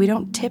 too, so we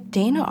don't tip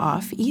Dana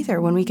off either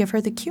when we give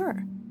her the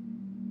cure.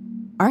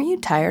 Aren't you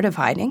tired of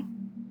hiding?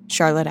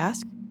 Charlotte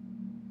asked.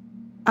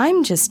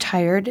 I'm just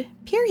tired,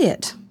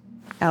 period.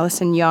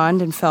 Allison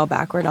yawned and fell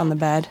backward on the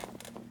bed.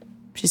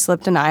 She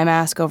slipped an eye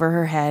mask over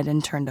her head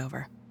and turned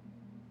over.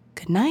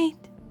 Good night.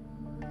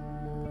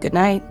 Good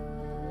night.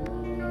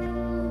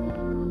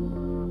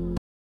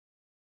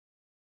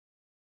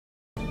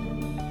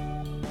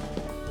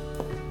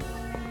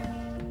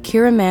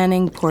 Kira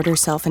Manning poured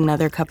herself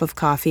another cup of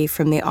coffee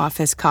from the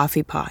office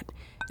coffee pot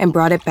and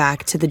brought it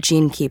back to the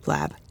Gene Keep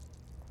lab.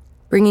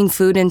 Bringing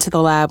food into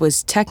the lab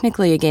was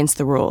technically against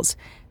the rules,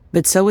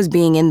 but so was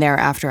being in there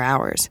after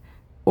hours,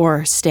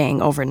 or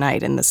staying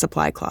overnight in the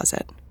supply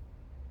closet.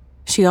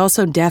 She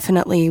also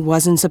definitely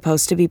wasn't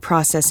supposed to be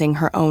processing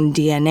her own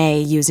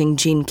DNA using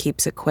Gene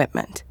Keep's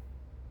equipment.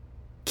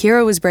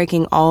 Kira was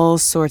breaking all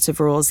sorts of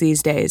rules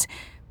these days,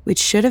 which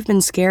should have been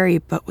scary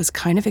but was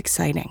kind of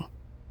exciting.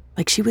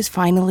 Like she was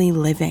finally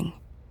living.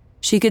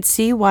 She could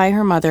see why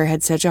her mother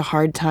had such a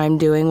hard time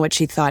doing what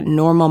she thought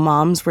normal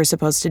moms were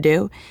supposed to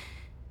do,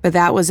 but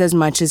that was as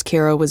much as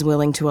Kira was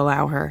willing to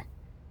allow her.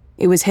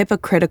 It was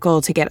hypocritical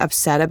to get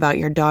upset about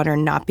your daughter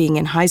not being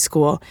in high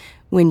school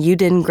when you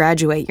didn't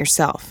graduate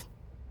yourself.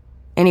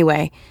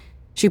 Anyway,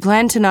 she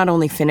planned to not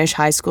only finish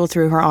high school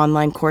through her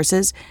online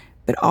courses,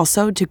 but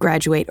also to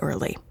graduate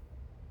early.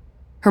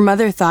 Her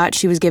mother thought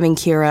she was giving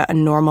Kira a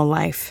normal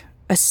life,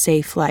 a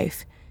safe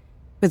life,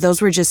 but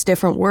those were just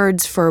different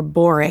words for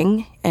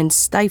boring and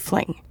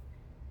stifling.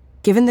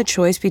 Given the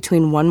choice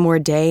between one more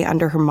day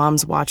under her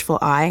mom's watchful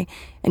eye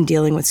and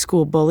dealing with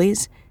school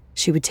bullies,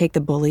 she would take the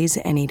bullies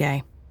any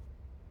day.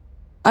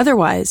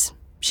 Otherwise,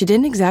 she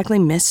didn't exactly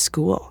miss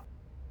school.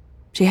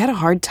 She had a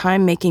hard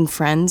time making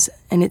friends,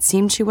 and it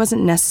seemed she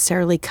wasn't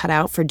necessarily cut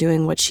out for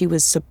doing what she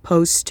was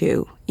supposed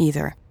to,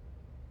 either.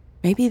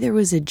 Maybe there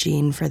was a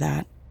gene for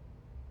that.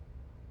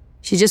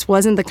 She just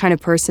wasn't the kind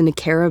of person to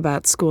care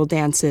about school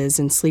dances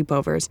and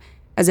sleepovers,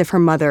 as if her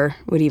mother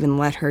would even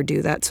let her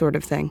do that sort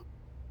of thing.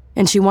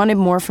 And she wanted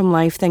more from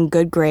life than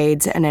good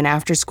grades and an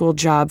after-school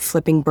job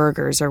flipping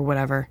burgers or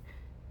whatever.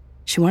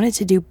 She wanted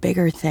to do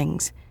bigger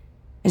things,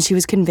 and she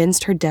was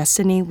convinced her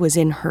destiny was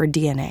in her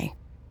DNA.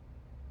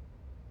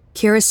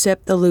 Kira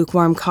sipped the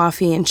lukewarm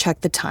coffee and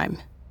checked the time.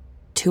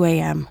 2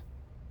 a.m.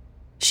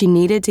 She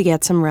needed to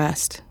get some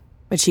rest,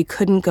 but she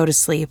couldn't go to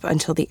sleep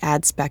until the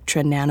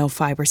Ad-Spectra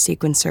nanofiber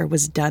sequencer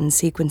was done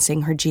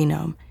sequencing her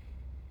genome.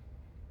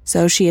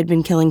 So she had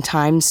been killing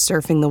time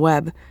surfing the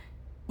web,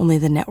 only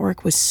the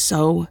network was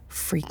so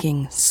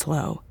freaking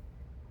slow.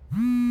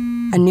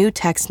 A new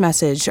text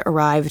message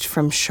arrived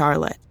from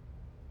Charlotte.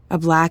 A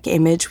black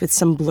image with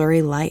some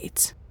blurry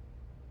lights.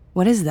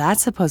 What is that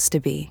supposed to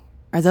be?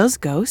 Are those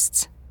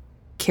ghosts?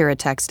 Kira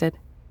texted.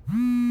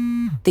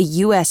 The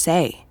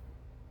USA.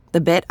 The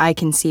bit I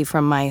can see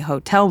from my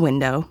hotel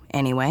window,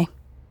 anyway,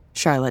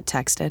 Charlotte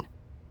texted.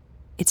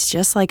 It's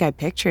just like I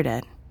pictured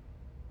it.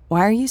 Why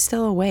are you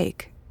still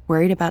awake?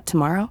 Worried about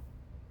tomorrow?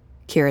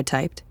 Kira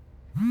typed.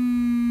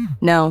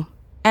 No,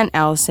 and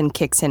Allison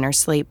kicks in her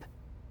sleep.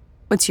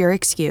 What's your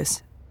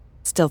excuse?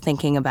 Still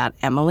thinking about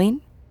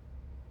Emmeline?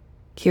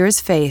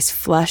 Kira's face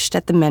flushed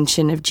at the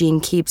mention of Gene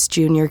Keep's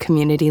junior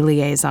community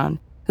liaison,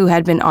 who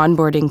had been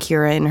onboarding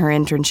Kira in her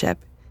internship.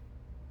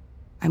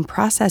 I'm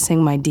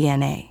processing my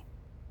DNA.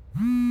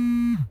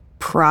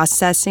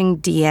 Processing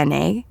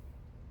DNA?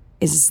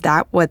 Is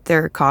that what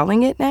they're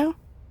calling it now?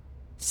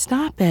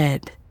 Stop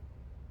it.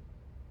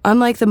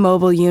 Unlike the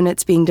mobile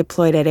units being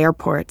deployed at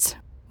airports,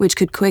 which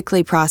could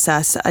quickly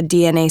process a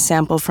DNA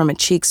sample from a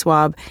cheek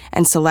swab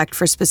and select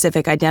for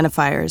specific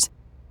identifiers,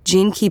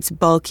 Gene Keep's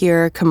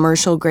bulkier,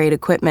 commercial-grade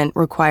equipment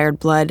required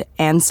blood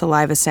and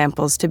saliva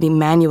samples to be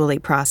manually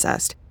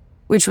processed,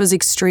 which was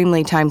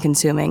extremely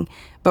time-consuming,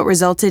 but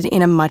resulted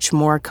in a much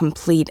more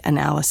complete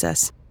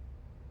analysis.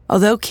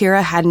 Although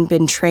Kira hadn't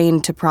been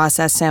trained to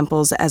process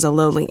samples as a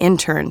lowly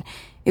intern,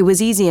 it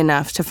was easy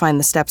enough to find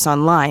the steps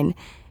online,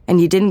 and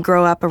you didn't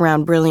grow up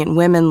around brilliant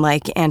women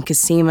like Aunt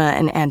Cosima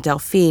and Aunt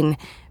Delphine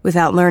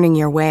without learning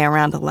your way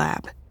around a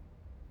lab.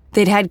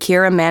 They'd had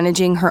Kira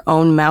managing her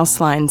own mouse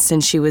line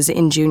since she was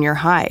in junior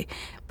high,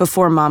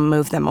 before Mom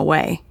moved them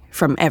away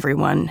from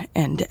everyone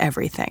and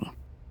everything.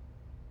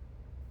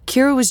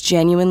 Kira was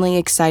genuinely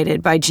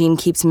excited by Gene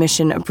Keep's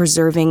mission of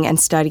preserving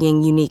and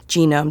studying unique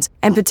genomes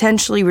and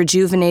potentially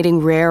rejuvenating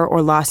rare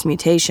or lost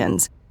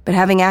mutations, but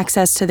having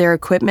access to their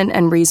equipment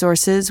and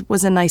resources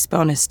was a nice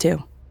bonus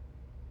too.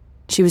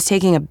 She was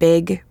taking a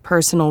big,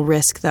 personal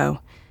risk, though.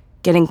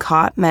 Getting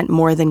caught meant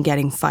more than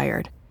getting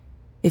fired.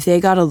 If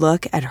they got a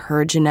look at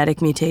her genetic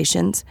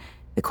mutations,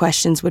 the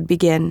questions would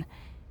begin,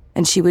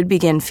 and she would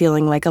begin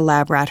feeling like a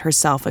lab rat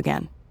herself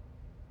again.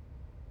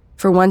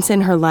 For once in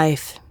her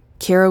life,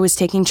 Kira was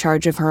taking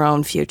charge of her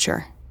own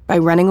future by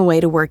running away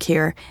to work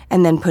here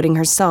and then putting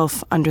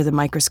herself under the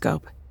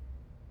microscope.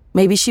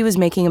 Maybe she was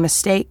making a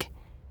mistake,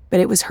 but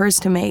it was hers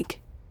to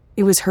make.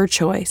 It was her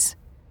choice.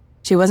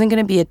 She wasn't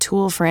going to be a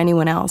tool for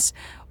anyone else,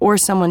 or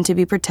someone to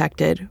be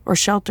protected or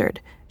sheltered.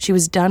 She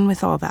was done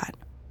with all that.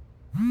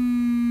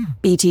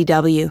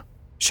 BTW,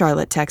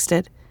 Charlotte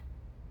texted.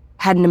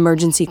 Had an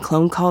emergency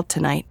clone call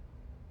tonight.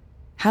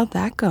 How'd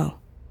that go?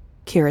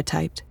 Kira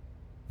typed.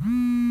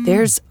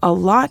 There's a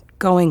lot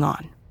going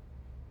on.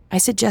 I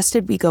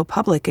suggested we go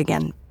public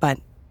again, but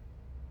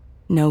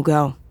no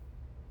go.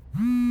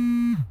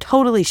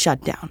 Totally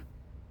shut down.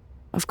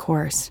 Of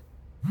course.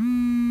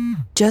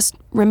 Just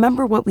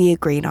remember what we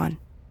agreed on.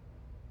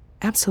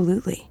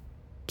 Absolutely,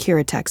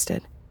 Kira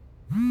texted.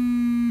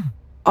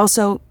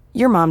 Also,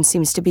 your mom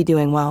seems to be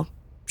doing well.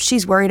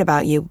 She's worried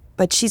about you,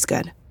 but she's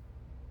good.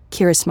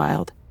 Kira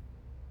smiled.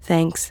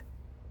 Thanks.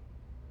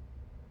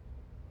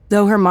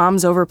 Though her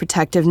mom's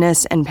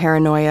overprotectiveness and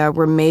paranoia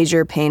were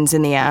major pains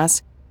in the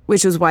ass,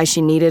 which was why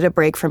she needed a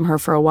break from her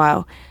for a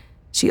while,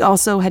 she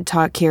also had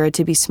taught Kira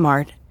to be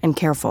smart and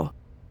careful.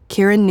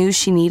 Kira knew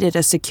she needed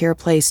a secure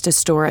place to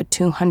store a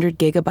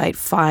 200-gigabyte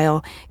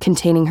file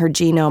containing her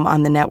genome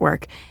on the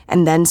network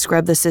and then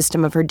scrub the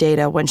system of her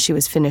data when she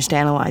was finished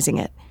analyzing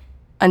it,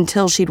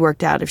 until she'd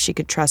worked out if she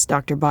could trust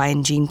Dr. Bai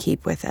and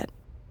GeneKeep with it.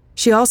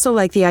 She also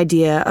liked the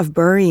idea of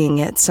burying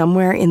it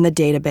somewhere in the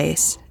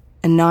database,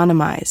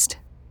 anonymized,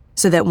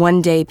 so that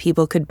one day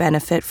people could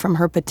benefit from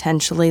her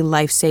potentially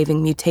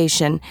life-saving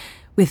mutation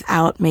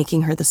without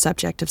making her the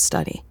subject of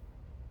study.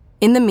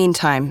 In the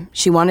meantime,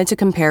 she wanted to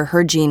compare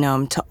her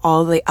genome to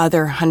all the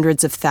other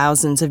hundreds of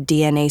thousands of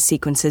DNA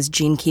sequences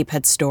GeneKeep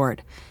had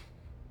stored.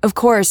 Of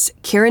course,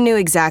 Kira knew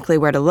exactly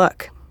where to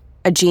look.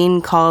 A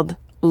gene called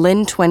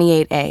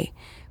Lin28A,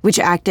 which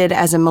acted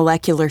as a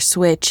molecular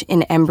switch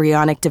in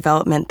embryonic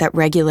development that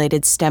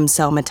regulated stem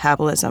cell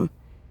metabolism.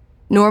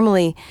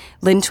 Normally,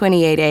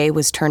 Lin28A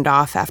was turned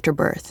off after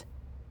birth,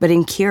 but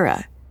in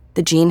Kira,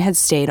 the gene had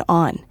stayed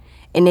on,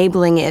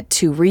 enabling it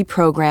to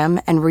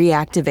reprogram and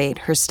reactivate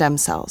her stem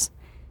cells,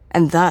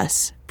 and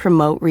thus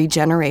promote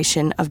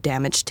regeneration of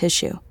damaged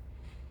tissue.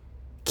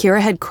 Kira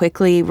had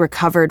quickly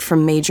recovered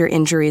from major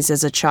injuries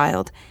as a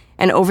child,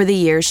 and over the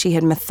years she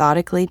had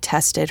methodically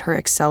tested her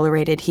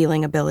accelerated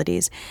healing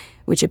abilities,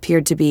 which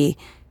appeared to be,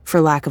 for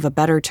lack of a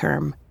better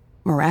term,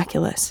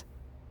 miraculous.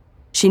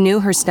 She knew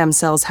her stem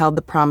cells held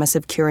the promise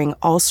of curing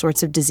all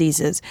sorts of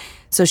diseases,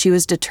 so she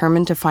was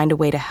determined to find a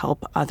way to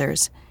help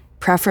others,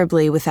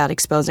 preferably without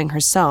exposing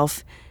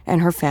herself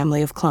and her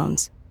family of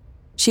clones.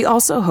 She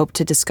also hoped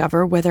to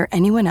discover whether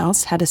anyone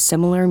else had a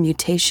similar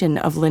mutation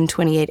of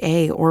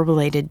Lin28A or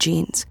related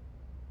genes.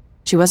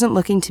 She wasn't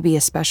looking to be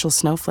a special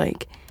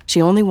snowflake.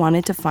 She only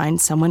wanted to find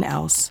someone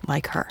else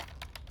like her.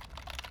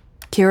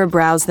 Kira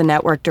browsed the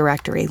network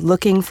directory,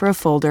 looking for a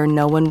folder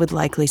no one would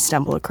likely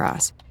stumble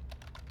across.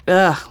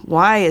 Ugh,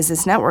 why is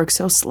this network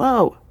so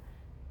slow?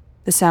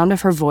 The sound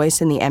of her voice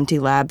in the empty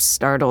lab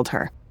startled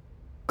her.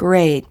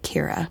 Great,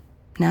 Kira.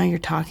 Now you're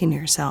talking to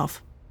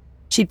yourself.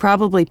 She'd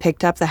probably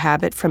picked up the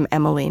habit from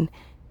Emmeline.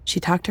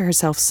 She talked to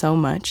herself so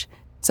much.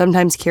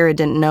 Sometimes Kira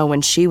didn't know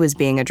when she was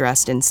being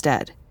addressed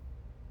instead.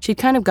 She'd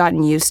kind of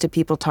gotten used to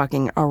people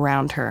talking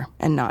around her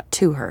and not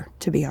to her,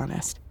 to be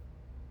honest.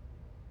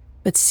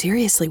 But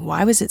seriously,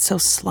 why was it so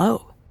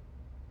slow?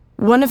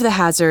 One of the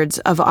hazards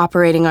of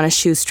operating on a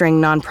shoestring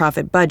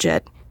nonprofit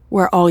budget,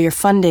 where all your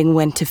funding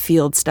went to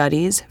field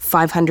studies,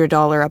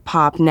 $500 a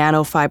pop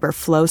nanofiber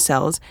flow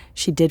cells,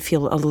 she did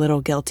feel a little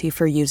guilty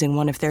for using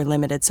one of their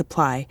limited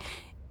supply,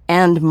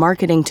 and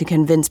marketing to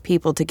convince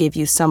people to give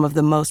you some of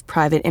the most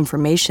private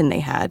information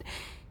they had,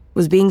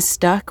 was being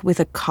stuck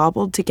with a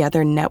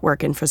cobbled-together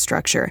network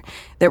infrastructure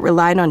that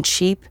relied on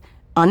cheap,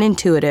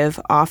 unintuitive,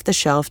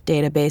 off-the-shelf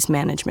database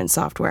management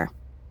software.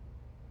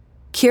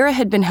 Kira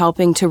had been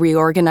helping to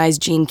reorganize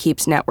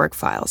GeneKeep's network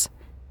files.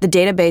 The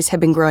database had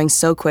been growing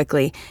so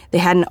quickly, they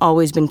hadn't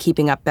always been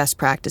keeping up best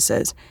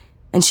practices,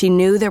 and she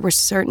knew there were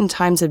certain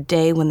times of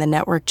day when the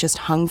network just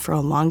hung for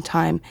a long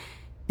time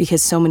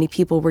because so many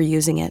people were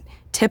using it,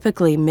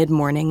 typically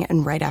mid-morning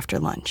and right after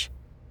lunch.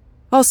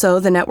 Also,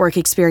 the network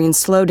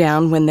experienced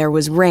slowdown when there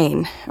was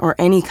rain, or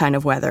any kind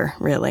of weather,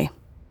 really.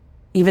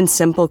 Even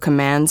simple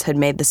commands had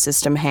made the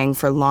system hang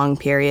for long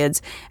periods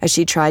as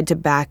she tried to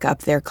back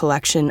up their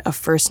collection of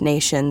First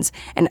Nations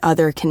and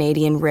other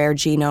Canadian rare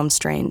genome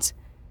strains.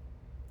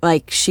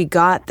 Like, she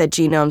got that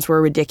genomes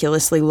were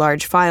ridiculously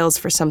large files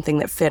for something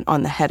that fit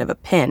on the head of a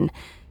pin,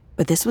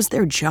 but this was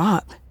their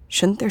job.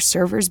 Shouldn't their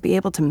servers be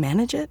able to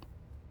manage it?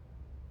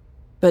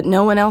 But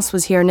no one else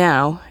was here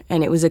now,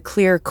 and it was a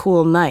clear,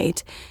 cool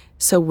night,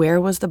 so where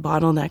was the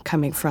bottleneck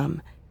coming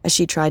from as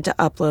she tried to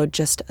upload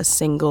just a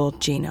single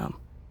genome?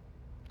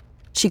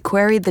 She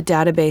queried the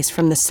database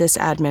from the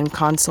sysadmin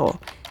console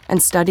and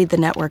studied the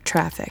network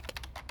traffic.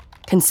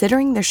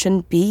 Considering there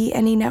shouldn't be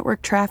any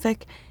network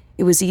traffic,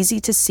 it was easy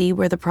to see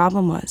where the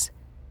problem was.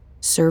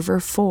 Server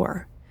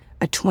 4,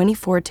 a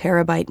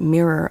 24-terabyte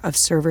mirror of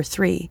Server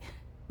 3,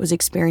 was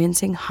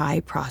experiencing high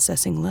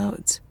processing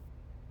loads.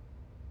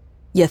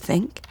 You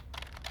think?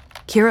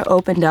 Kira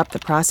opened up the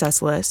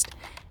process list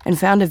and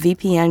found a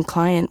VPN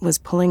client was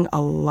pulling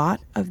a lot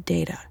of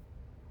data,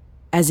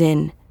 as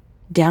in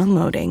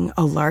downloading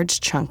a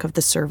large chunk of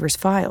the server's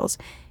files,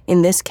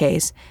 in this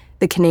case,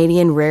 the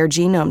Canadian rare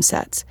genome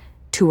sets,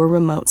 to a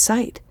remote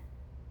site.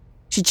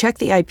 She checked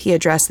the IP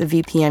address the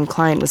VPN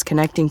client was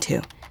connecting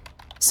to.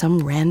 Some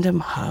random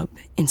hub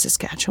in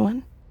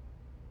Saskatchewan?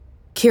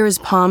 Kira's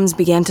palms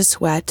began to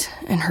sweat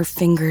and her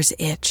fingers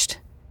itched.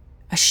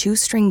 A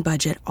shoestring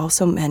budget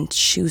also meant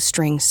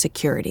shoestring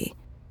security.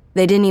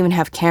 They didn't even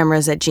have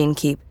cameras at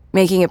GeneKeep,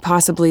 making it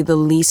possibly the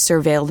least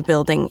surveilled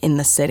building in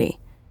the city.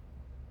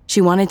 She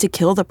wanted to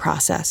kill the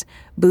process,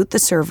 boot the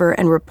server,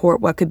 and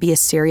report what could be a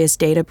serious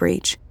data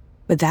breach.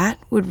 But that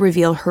would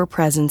reveal her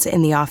presence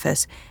in the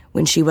office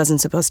when she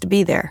wasn't supposed to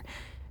be there,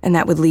 and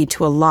that would lead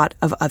to a lot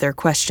of other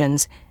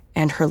questions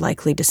and her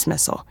likely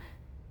dismissal.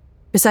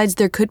 Besides,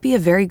 there could be a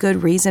very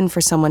good reason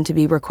for someone to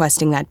be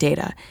requesting that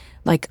data,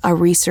 like a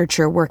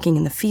researcher working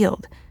in the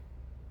field,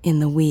 in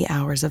the wee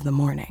hours of the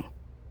morning.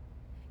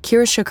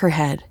 Kira shook her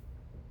head.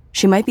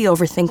 She might be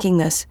overthinking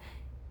this,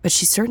 but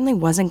she certainly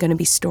wasn't going to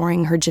be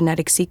storing her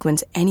genetic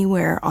sequence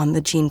anywhere on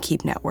the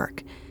GeneKeep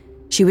network.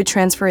 She would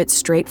transfer it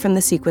straight from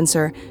the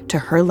sequencer to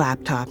her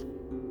laptop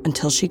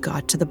until she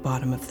got to the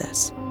bottom of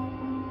this.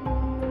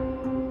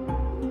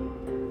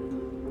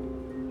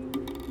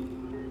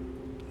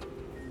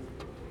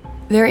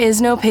 "There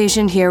is no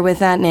patient here with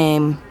that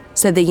name,"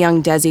 said the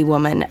young Desi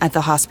woman at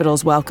the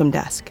hospital's welcome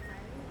desk.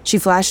 She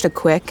flashed a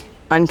quick,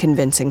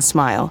 unconvincing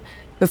smile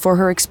before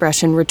her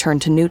expression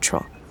returned to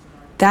neutral.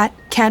 "That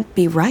can't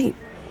be right,"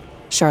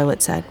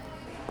 Charlotte said.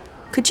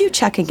 "Could you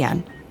check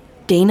again?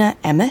 Dana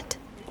Emmett?"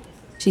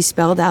 She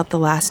spelled out the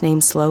last name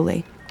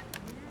slowly.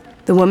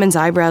 The woman's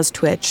eyebrows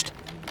twitched,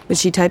 but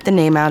she typed the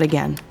name out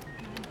again.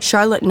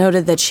 Charlotte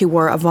noted that she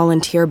wore a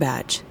volunteer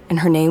badge, and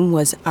her name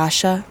was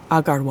Asha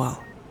Agarwal.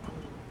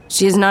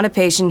 "She is not a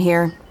patient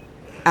here,"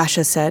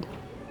 Asha said.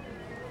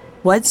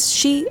 "Was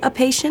she a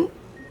patient?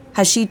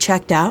 Has she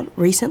checked out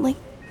recently?"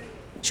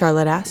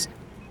 Charlotte asked.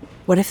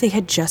 What if they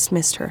had just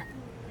missed her?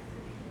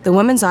 The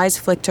woman's eyes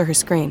flicked to her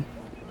screen.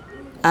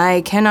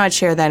 "I cannot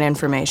share that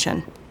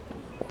information."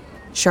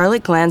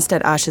 Charlotte glanced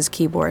at Asha's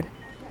keyboard.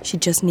 She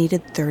just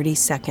needed 30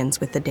 seconds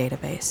with the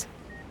database.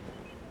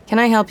 "Can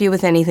I help you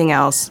with anything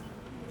else?"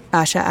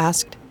 Asha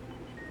asked.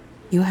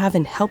 "You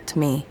haven't helped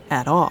me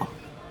at all,"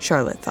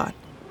 Charlotte thought.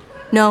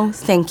 "No,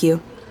 thank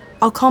you.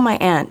 I'll call my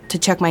aunt to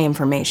check my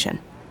information."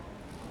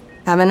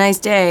 "Have a nice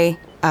day,"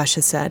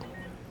 Asha said.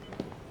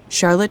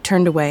 Charlotte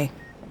turned away.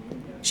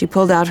 She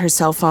pulled out her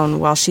cell phone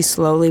while she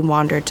slowly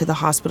wandered to the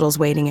hospital's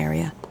waiting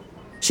area.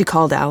 She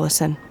called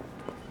Allison.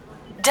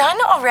 "Done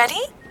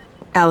already?"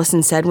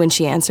 Allison said when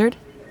she answered.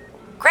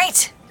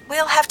 "Great.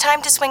 We'll have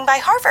time to swing by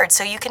Harvard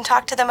so you can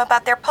talk to them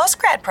about their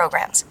postgrad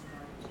programs."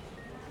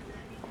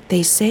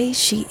 "They say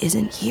she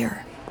isn't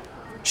here,"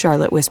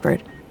 Charlotte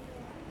whispered.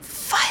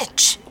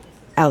 "Fudge,"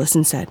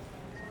 Allison said.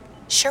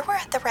 "Sure we're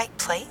at the right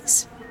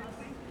place?"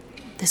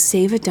 The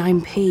Save a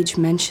Dime page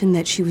mentioned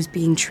that she was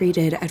being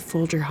treated at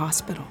Folger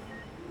Hospital.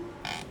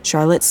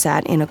 Charlotte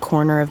sat in a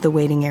corner of the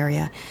waiting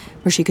area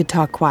where she could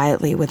talk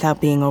quietly without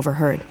being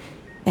overheard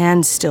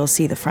and still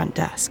see the front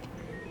desk.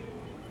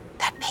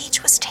 "That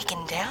page was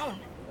taken down,"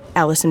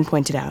 Allison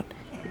pointed out.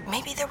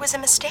 "Maybe there was a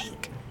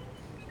mistake."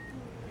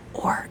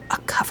 "Or a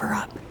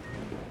cover-up,"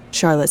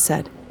 Charlotte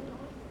said.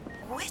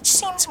 "Which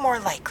seems more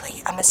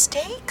likely, a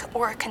mistake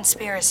or a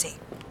conspiracy?"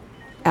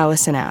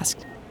 Allison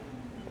asked.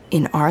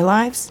 "In our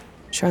lives?"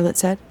 Charlotte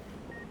said.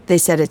 They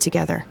said it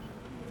together.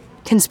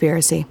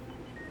 "Conspiracy."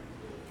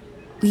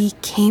 "We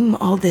came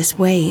all this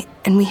way,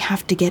 and we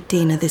have to get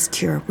Dana this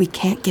cure. We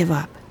can't give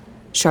up,"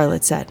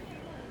 Charlotte said.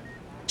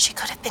 "She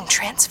could have been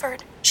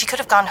transferred. She could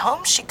have gone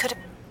home. She could have..."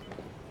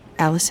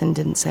 Allison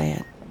didn't say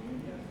it.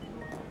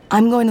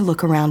 "I'm going to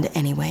look around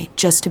anyway,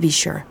 just to be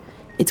sure.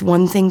 It's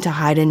one thing to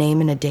hide a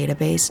name in a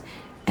database,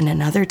 and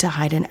another to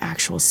hide an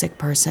actual sick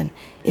person.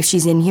 If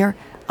she's in here,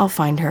 I'll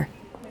find her,"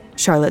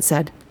 Charlotte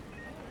said.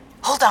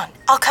 "Hold on,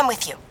 I'll come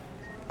with you,"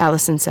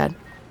 Allison said.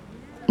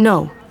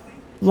 "No.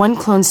 One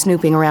clone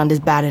snooping around is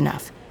bad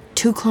enough.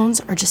 2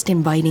 clones are just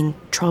inviting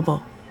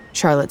trouble,"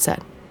 Charlotte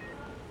said.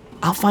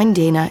 "I'll find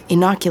Dana,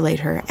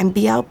 inoculate her, and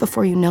be out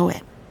before you know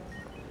it."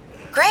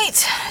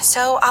 "Great,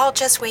 so I'll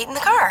just wait in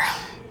the car."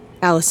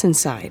 Allison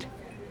sighed.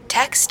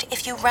 "Text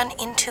if you run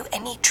into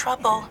any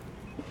trouble."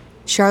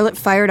 Charlotte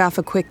fired off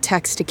a quick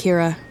text to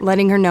Kira,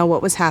 letting her know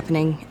what was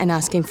happening and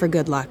asking for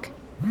good luck.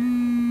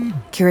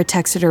 Kira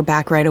texted her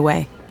back right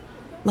away.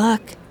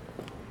 "Luck."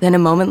 Then a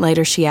moment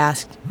later she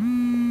asked,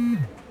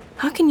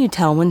 "How can you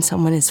tell when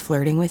someone is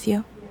flirting with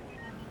you?"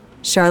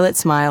 Charlotte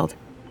smiled.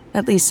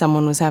 At least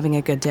someone was having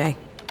a good day.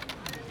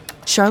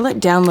 Charlotte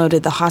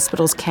downloaded the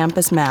hospital's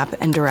campus map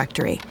and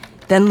directory,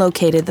 then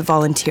located the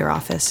volunteer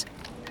office.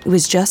 It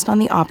was just on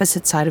the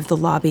opposite side of the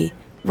lobby,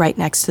 right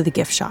next to the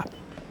gift shop.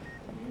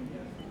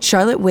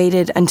 Charlotte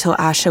waited until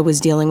Asha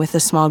was dealing with a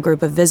small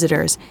group of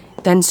visitors,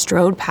 then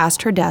strode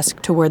past her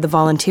desk toward the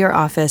volunteer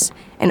office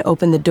and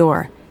opened the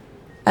door,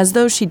 as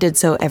though she did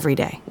so every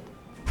day.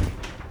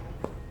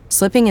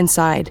 Slipping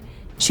inside,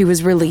 She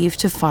was relieved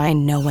to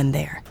find no one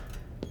there.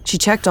 She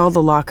checked all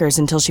the lockers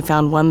until she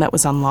found one that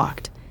was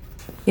unlocked.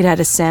 It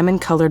had a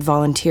salmon-colored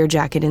volunteer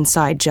jacket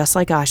inside, just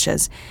like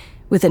Asha's,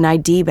 with an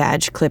ID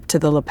badge clipped to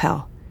the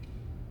lapel.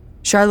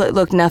 Charlotte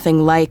looked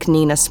nothing like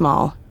Nina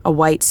Small, a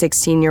white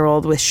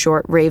 16-year-old with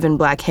short raven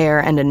black hair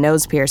and a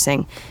nose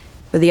piercing,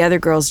 but the other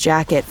girl's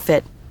jacket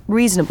fit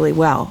reasonably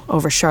well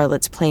over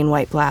Charlotte's plain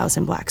white blouse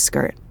and black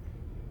skirt.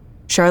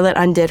 Charlotte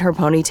undid her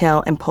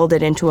ponytail and pulled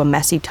it into a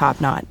messy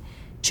top knot.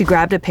 She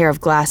grabbed a pair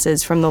of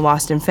glasses from the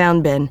lost and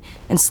found bin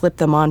and slipped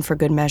them on for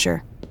good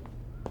measure.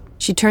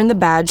 She turned the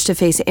badge to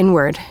face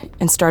inward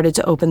and started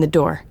to open the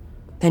door.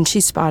 Then she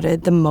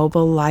spotted the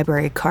mobile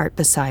library cart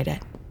beside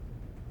it.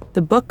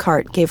 The book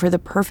cart gave her the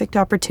perfect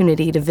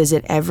opportunity to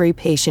visit every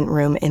patient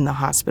room in the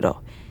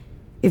hospital.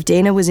 If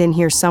Dana was in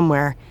here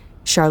somewhere,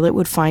 Charlotte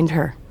would find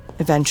her,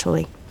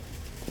 eventually.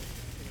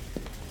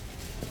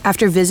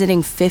 After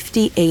visiting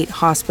 58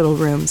 hospital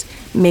rooms,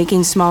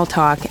 making small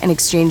talk, and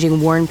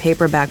exchanging worn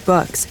paperback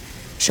books,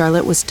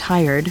 Charlotte was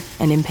tired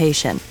and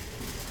impatient.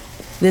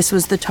 This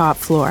was the top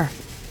floor,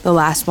 the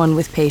last one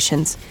with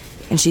patients,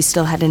 and she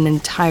still had an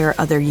entire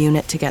other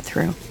unit to get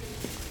through.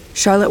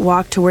 Charlotte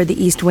walked toward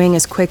the East Wing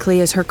as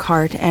quickly as her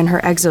cart and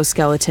her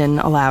exoskeleton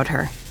allowed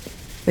her,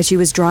 but she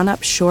was drawn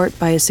up short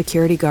by a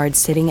security guard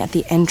sitting at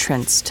the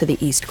entrance to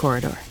the East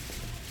Corridor.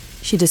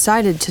 She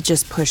decided to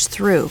just push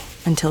through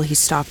until he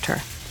stopped her.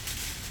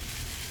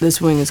 "This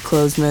wing is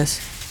closed, miss,"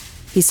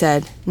 he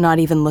said, not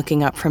even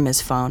looking up from his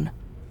phone.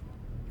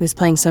 He was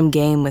playing some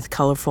game with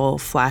colorful,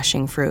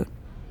 flashing fruit.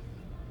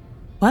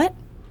 "What?"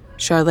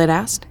 Charlotte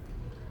asked.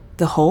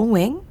 "The whole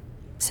wing?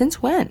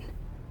 Since when?"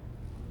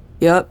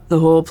 "Yep, the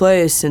whole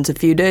place since a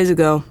few days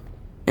ago.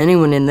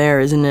 Anyone in there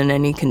isn't in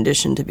any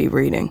condition to be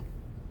reading."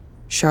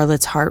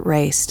 Charlotte's heart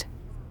raced.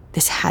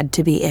 This had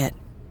to be it.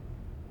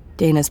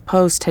 Dana's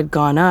post had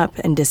gone up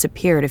and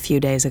disappeared a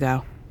few days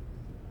ago.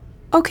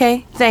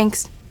 "Okay,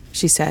 thanks,"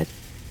 she said.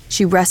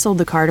 She wrestled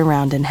the cart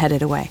around and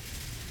headed away.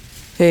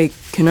 "Hey,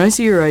 can I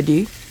see your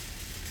ID?"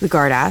 the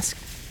guard asked.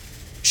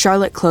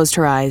 Charlotte closed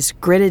her eyes,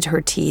 gritted her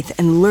teeth,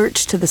 and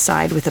lurched to the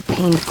side with a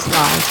pained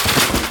cry,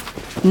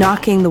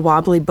 knocking the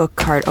wobbly book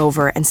cart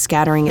over and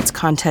scattering its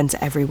contents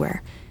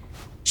everywhere.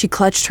 She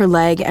clutched her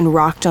leg and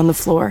rocked on the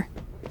floor.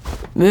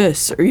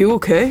 "Miss, are you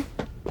okay?"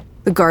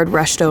 The guard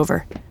rushed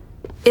over.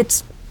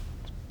 "It's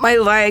my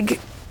leg,"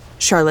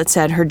 Charlotte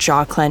said, her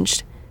jaw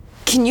clenched.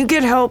 "Can you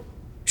get help?"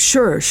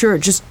 Sure,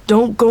 just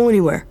don't go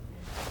anywhere."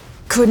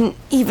 "Couldn't,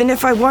 even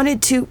if I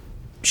wanted to."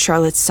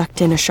 Charlotte sucked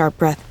in a sharp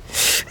breath.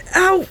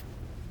 "Ow!"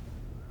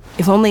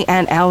 If only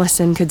Aunt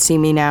Allison could see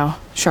me now,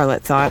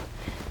 Charlotte thought.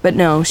 But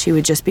no, she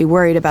would just be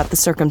worried about the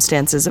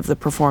circumstances of the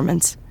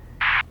performance.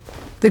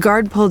 The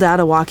guard pulled out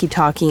a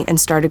walkie-talkie and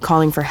started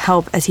calling for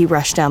help as he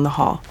rushed down the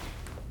hall.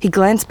 He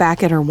glanced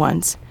back at her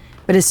once,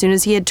 but as soon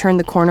as he had turned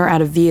the corner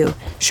out of view,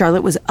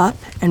 Charlotte was up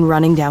and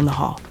running down the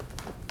hall.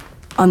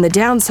 On the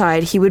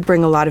downside, he would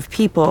bring a lot of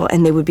people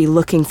and they would be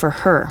looking for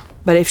her.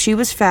 But if she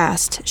was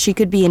fast, she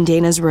could be in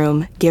Dana's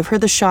room, give her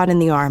the shot in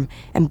the arm,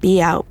 and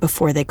be out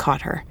before they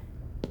caught her.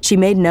 She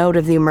made note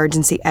of the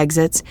emergency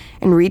exits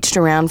and reached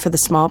around for the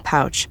small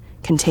pouch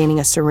containing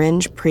a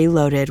syringe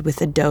preloaded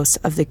with a dose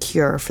of the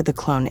cure for the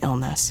clone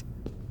illness.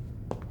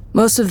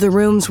 Most of the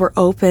rooms were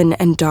open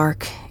and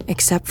dark,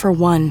 except for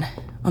one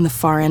on the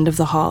far end of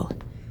the hall.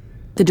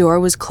 The door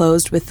was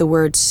closed with the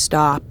word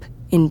 "stop"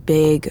 in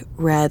big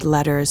red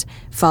letters,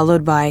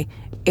 followed by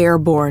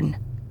 "airborne,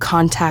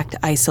 contact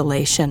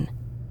isolation."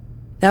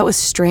 That was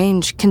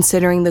strange,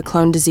 considering the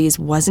clone disease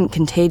wasn't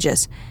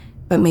contagious,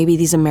 but maybe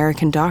these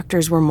American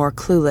doctors were more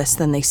clueless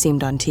than they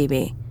seemed on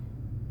TV.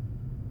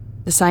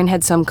 The sign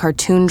had some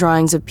cartoon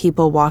drawings of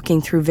people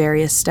walking through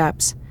various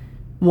steps.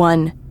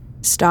 1,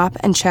 stop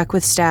and check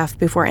with staff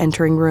before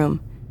entering room.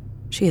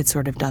 She had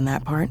sort of done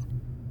that part.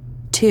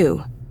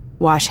 2,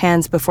 wash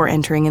hands before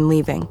entering and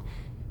leaving.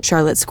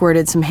 Charlotte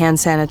squirted some hand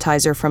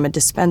sanitizer from a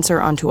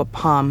dispenser onto a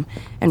palm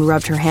and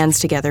rubbed her hands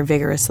together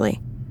vigorously.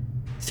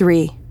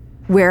 3,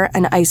 wear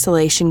an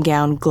isolation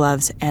gown,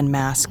 gloves, and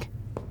mask.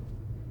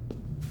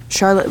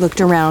 Charlotte looked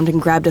around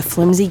and grabbed a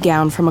flimsy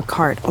gown from a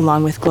cart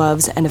along with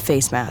gloves and a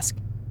face mask.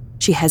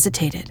 She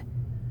hesitated.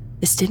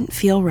 This didn't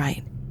feel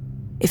right.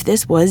 If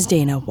this was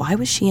Dana, why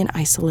was she in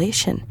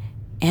isolation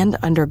and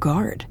under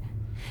guard?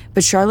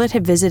 But Charlotte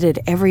had visited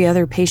every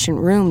other patient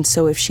room,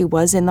 so if she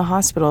was in the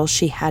hospital,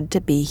 she had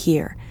to be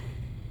here.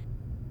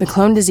 The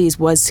clone disease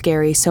was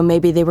scary, so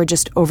maybe they were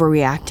just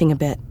overreacting a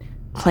bit,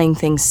 playing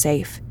things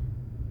safe.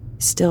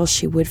 Still,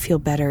 she would feel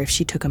better if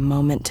she took a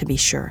moment to be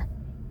sure.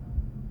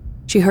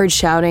 She heard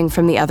shouting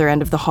from the other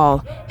end of the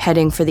hall,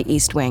 heading for the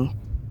East Wing.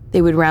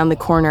 They would round the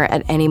corner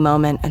at any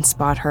moment and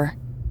spot her.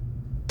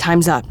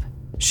 "Time's up."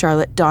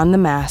 Charlotte donned the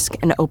mask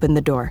and opened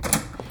the door.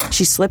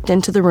 She slipped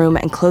into the room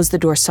and closed the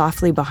door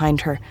softly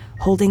behind her,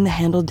 holding the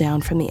handle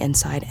down from the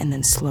inside and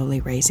then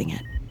slowly raising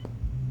it.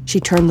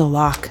 She turned the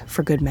lock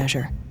for good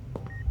measure.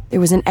 There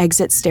was an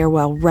exit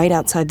stairwell right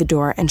outside the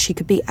door, and she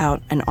could be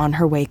out and on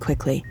her way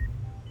quickly.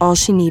 All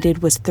she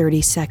needed was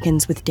 30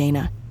 seconds with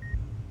Dana.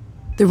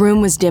 The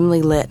room was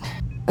dimly lit.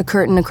 a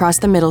curtain across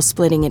the middle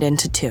splitting it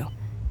into two.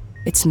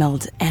 It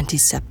smelled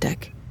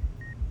antiseptic.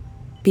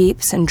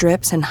 Beeps and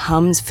drips and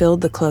hums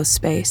filled the close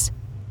space.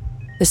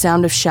 The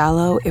sound of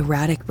shallow,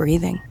 erratic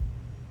breathing.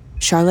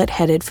 Charlotte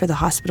headed for the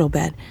hospital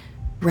bed,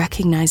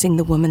 recognizing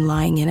the woman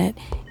lying in it,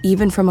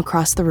 even from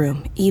across the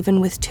room, even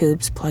with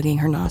tubes plugging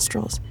her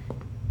nostrils,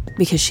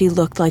 because she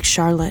looked like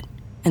Charlotte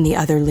and the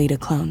other Lita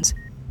clones.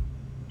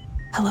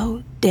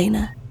 "Hello,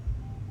 Dana,"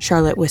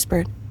 Charlotte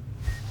whispered.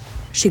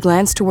 She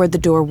glanced toward the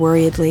door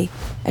worriedly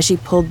as she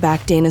pulled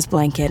back Dana's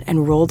blanket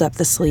and rolled up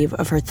the sleeve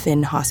of her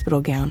thin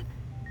hospital gown.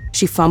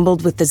 She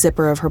fumbled with the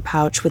zipper of her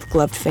pouch with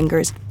gloved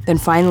fingers, then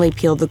finally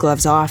peeled the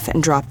gloves off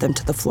and dropped them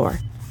to the floor.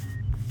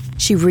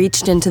 She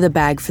reached into the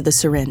bag for the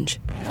syringe.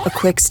 A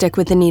quick stick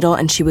with the needle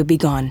and she would be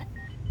gone.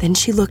 Then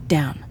she looked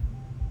down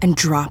and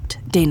dropped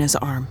Dana's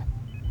arm.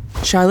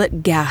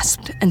 Charlotte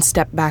gasped and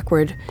stepped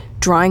backward,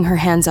 drawing her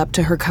hands up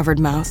to her covered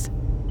mouth.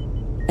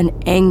 An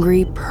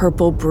angry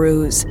purple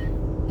bruise.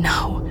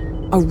 No,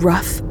 a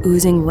rough,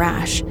 oozing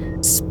rash,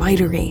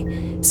 spidery,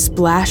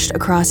 splashed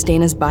across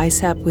Dana's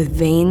bicep with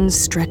veins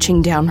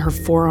stretching down her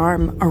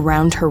forearm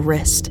around her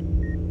wrist.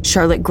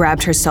 Charlotte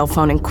grabbed her cell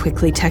phone and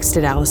quickly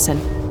texted Allison.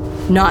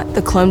 "Not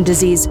the clone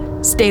disease.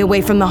 Stay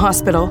away from the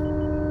hospital."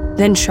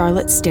 Then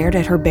Charlotte stared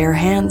at her bare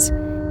hands,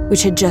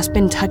 which had just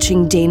been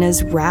touching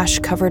Dana's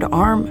rash-covered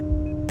arm.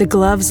 The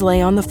gloves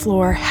lay on the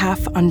floor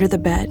half under the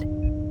bed.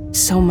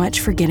 So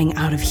much for getting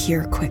out of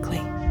here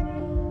quickly.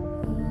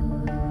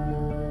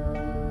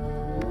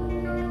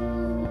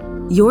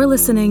 You're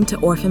listening to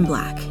Orphan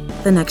Black,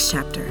 The Next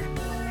Chapter,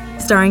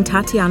 starring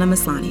Tatiana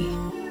Maslany.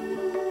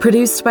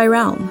 Produced by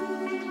Realm,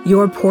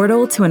 your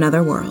portal to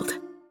another world.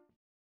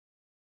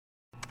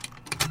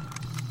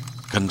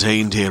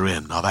 Contained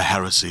herein are the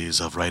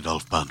heresies of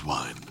Radolf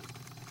Burntwine,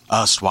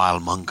 erstwhile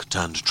monk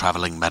turned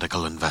traveling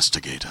medical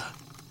investigator.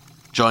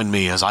 Join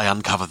me as I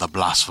uncover the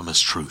blasphemous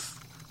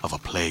truth of a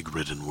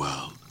plague-ridden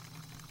world,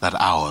 that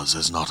ours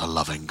is not a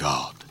loving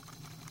God,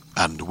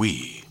 and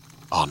we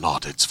are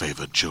not its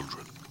favored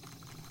children.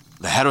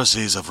 The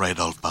Heresies of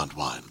Radolf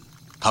Burntwine,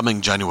 coming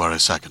January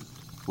 2nd,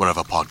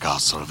 wherever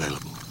podcasts are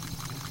available.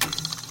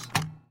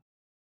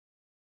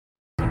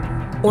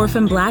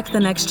 Orphan Black,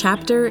 The Next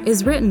Chapter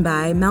is written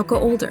by Malka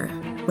Older,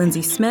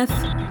 Lindsay Smith,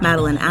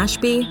 Madeline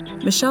Ashby,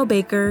 Michelle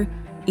Baker,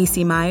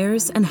 E.C.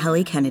 Myers, and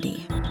Helly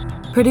Kennedy.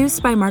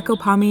 Produced by Marco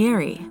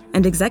Palmieri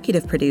and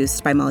executive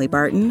produced by Molly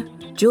Barton,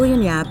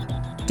 Julian Yap,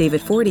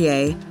 David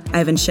Fortier,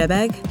 Ivan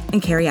Shebeg,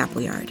 and Carrie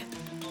Appleyard.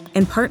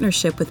 In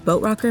partnership with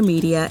Boat Rocker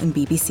Media and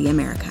BBC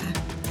America.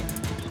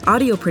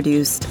 Audio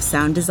produced,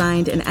 sound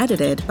designed, and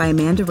edited by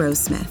Amanda Rose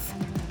Smith.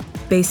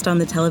 Based on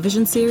the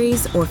television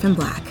series Orphan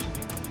Black.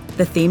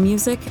 The theme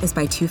music is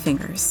by Two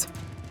Fingers.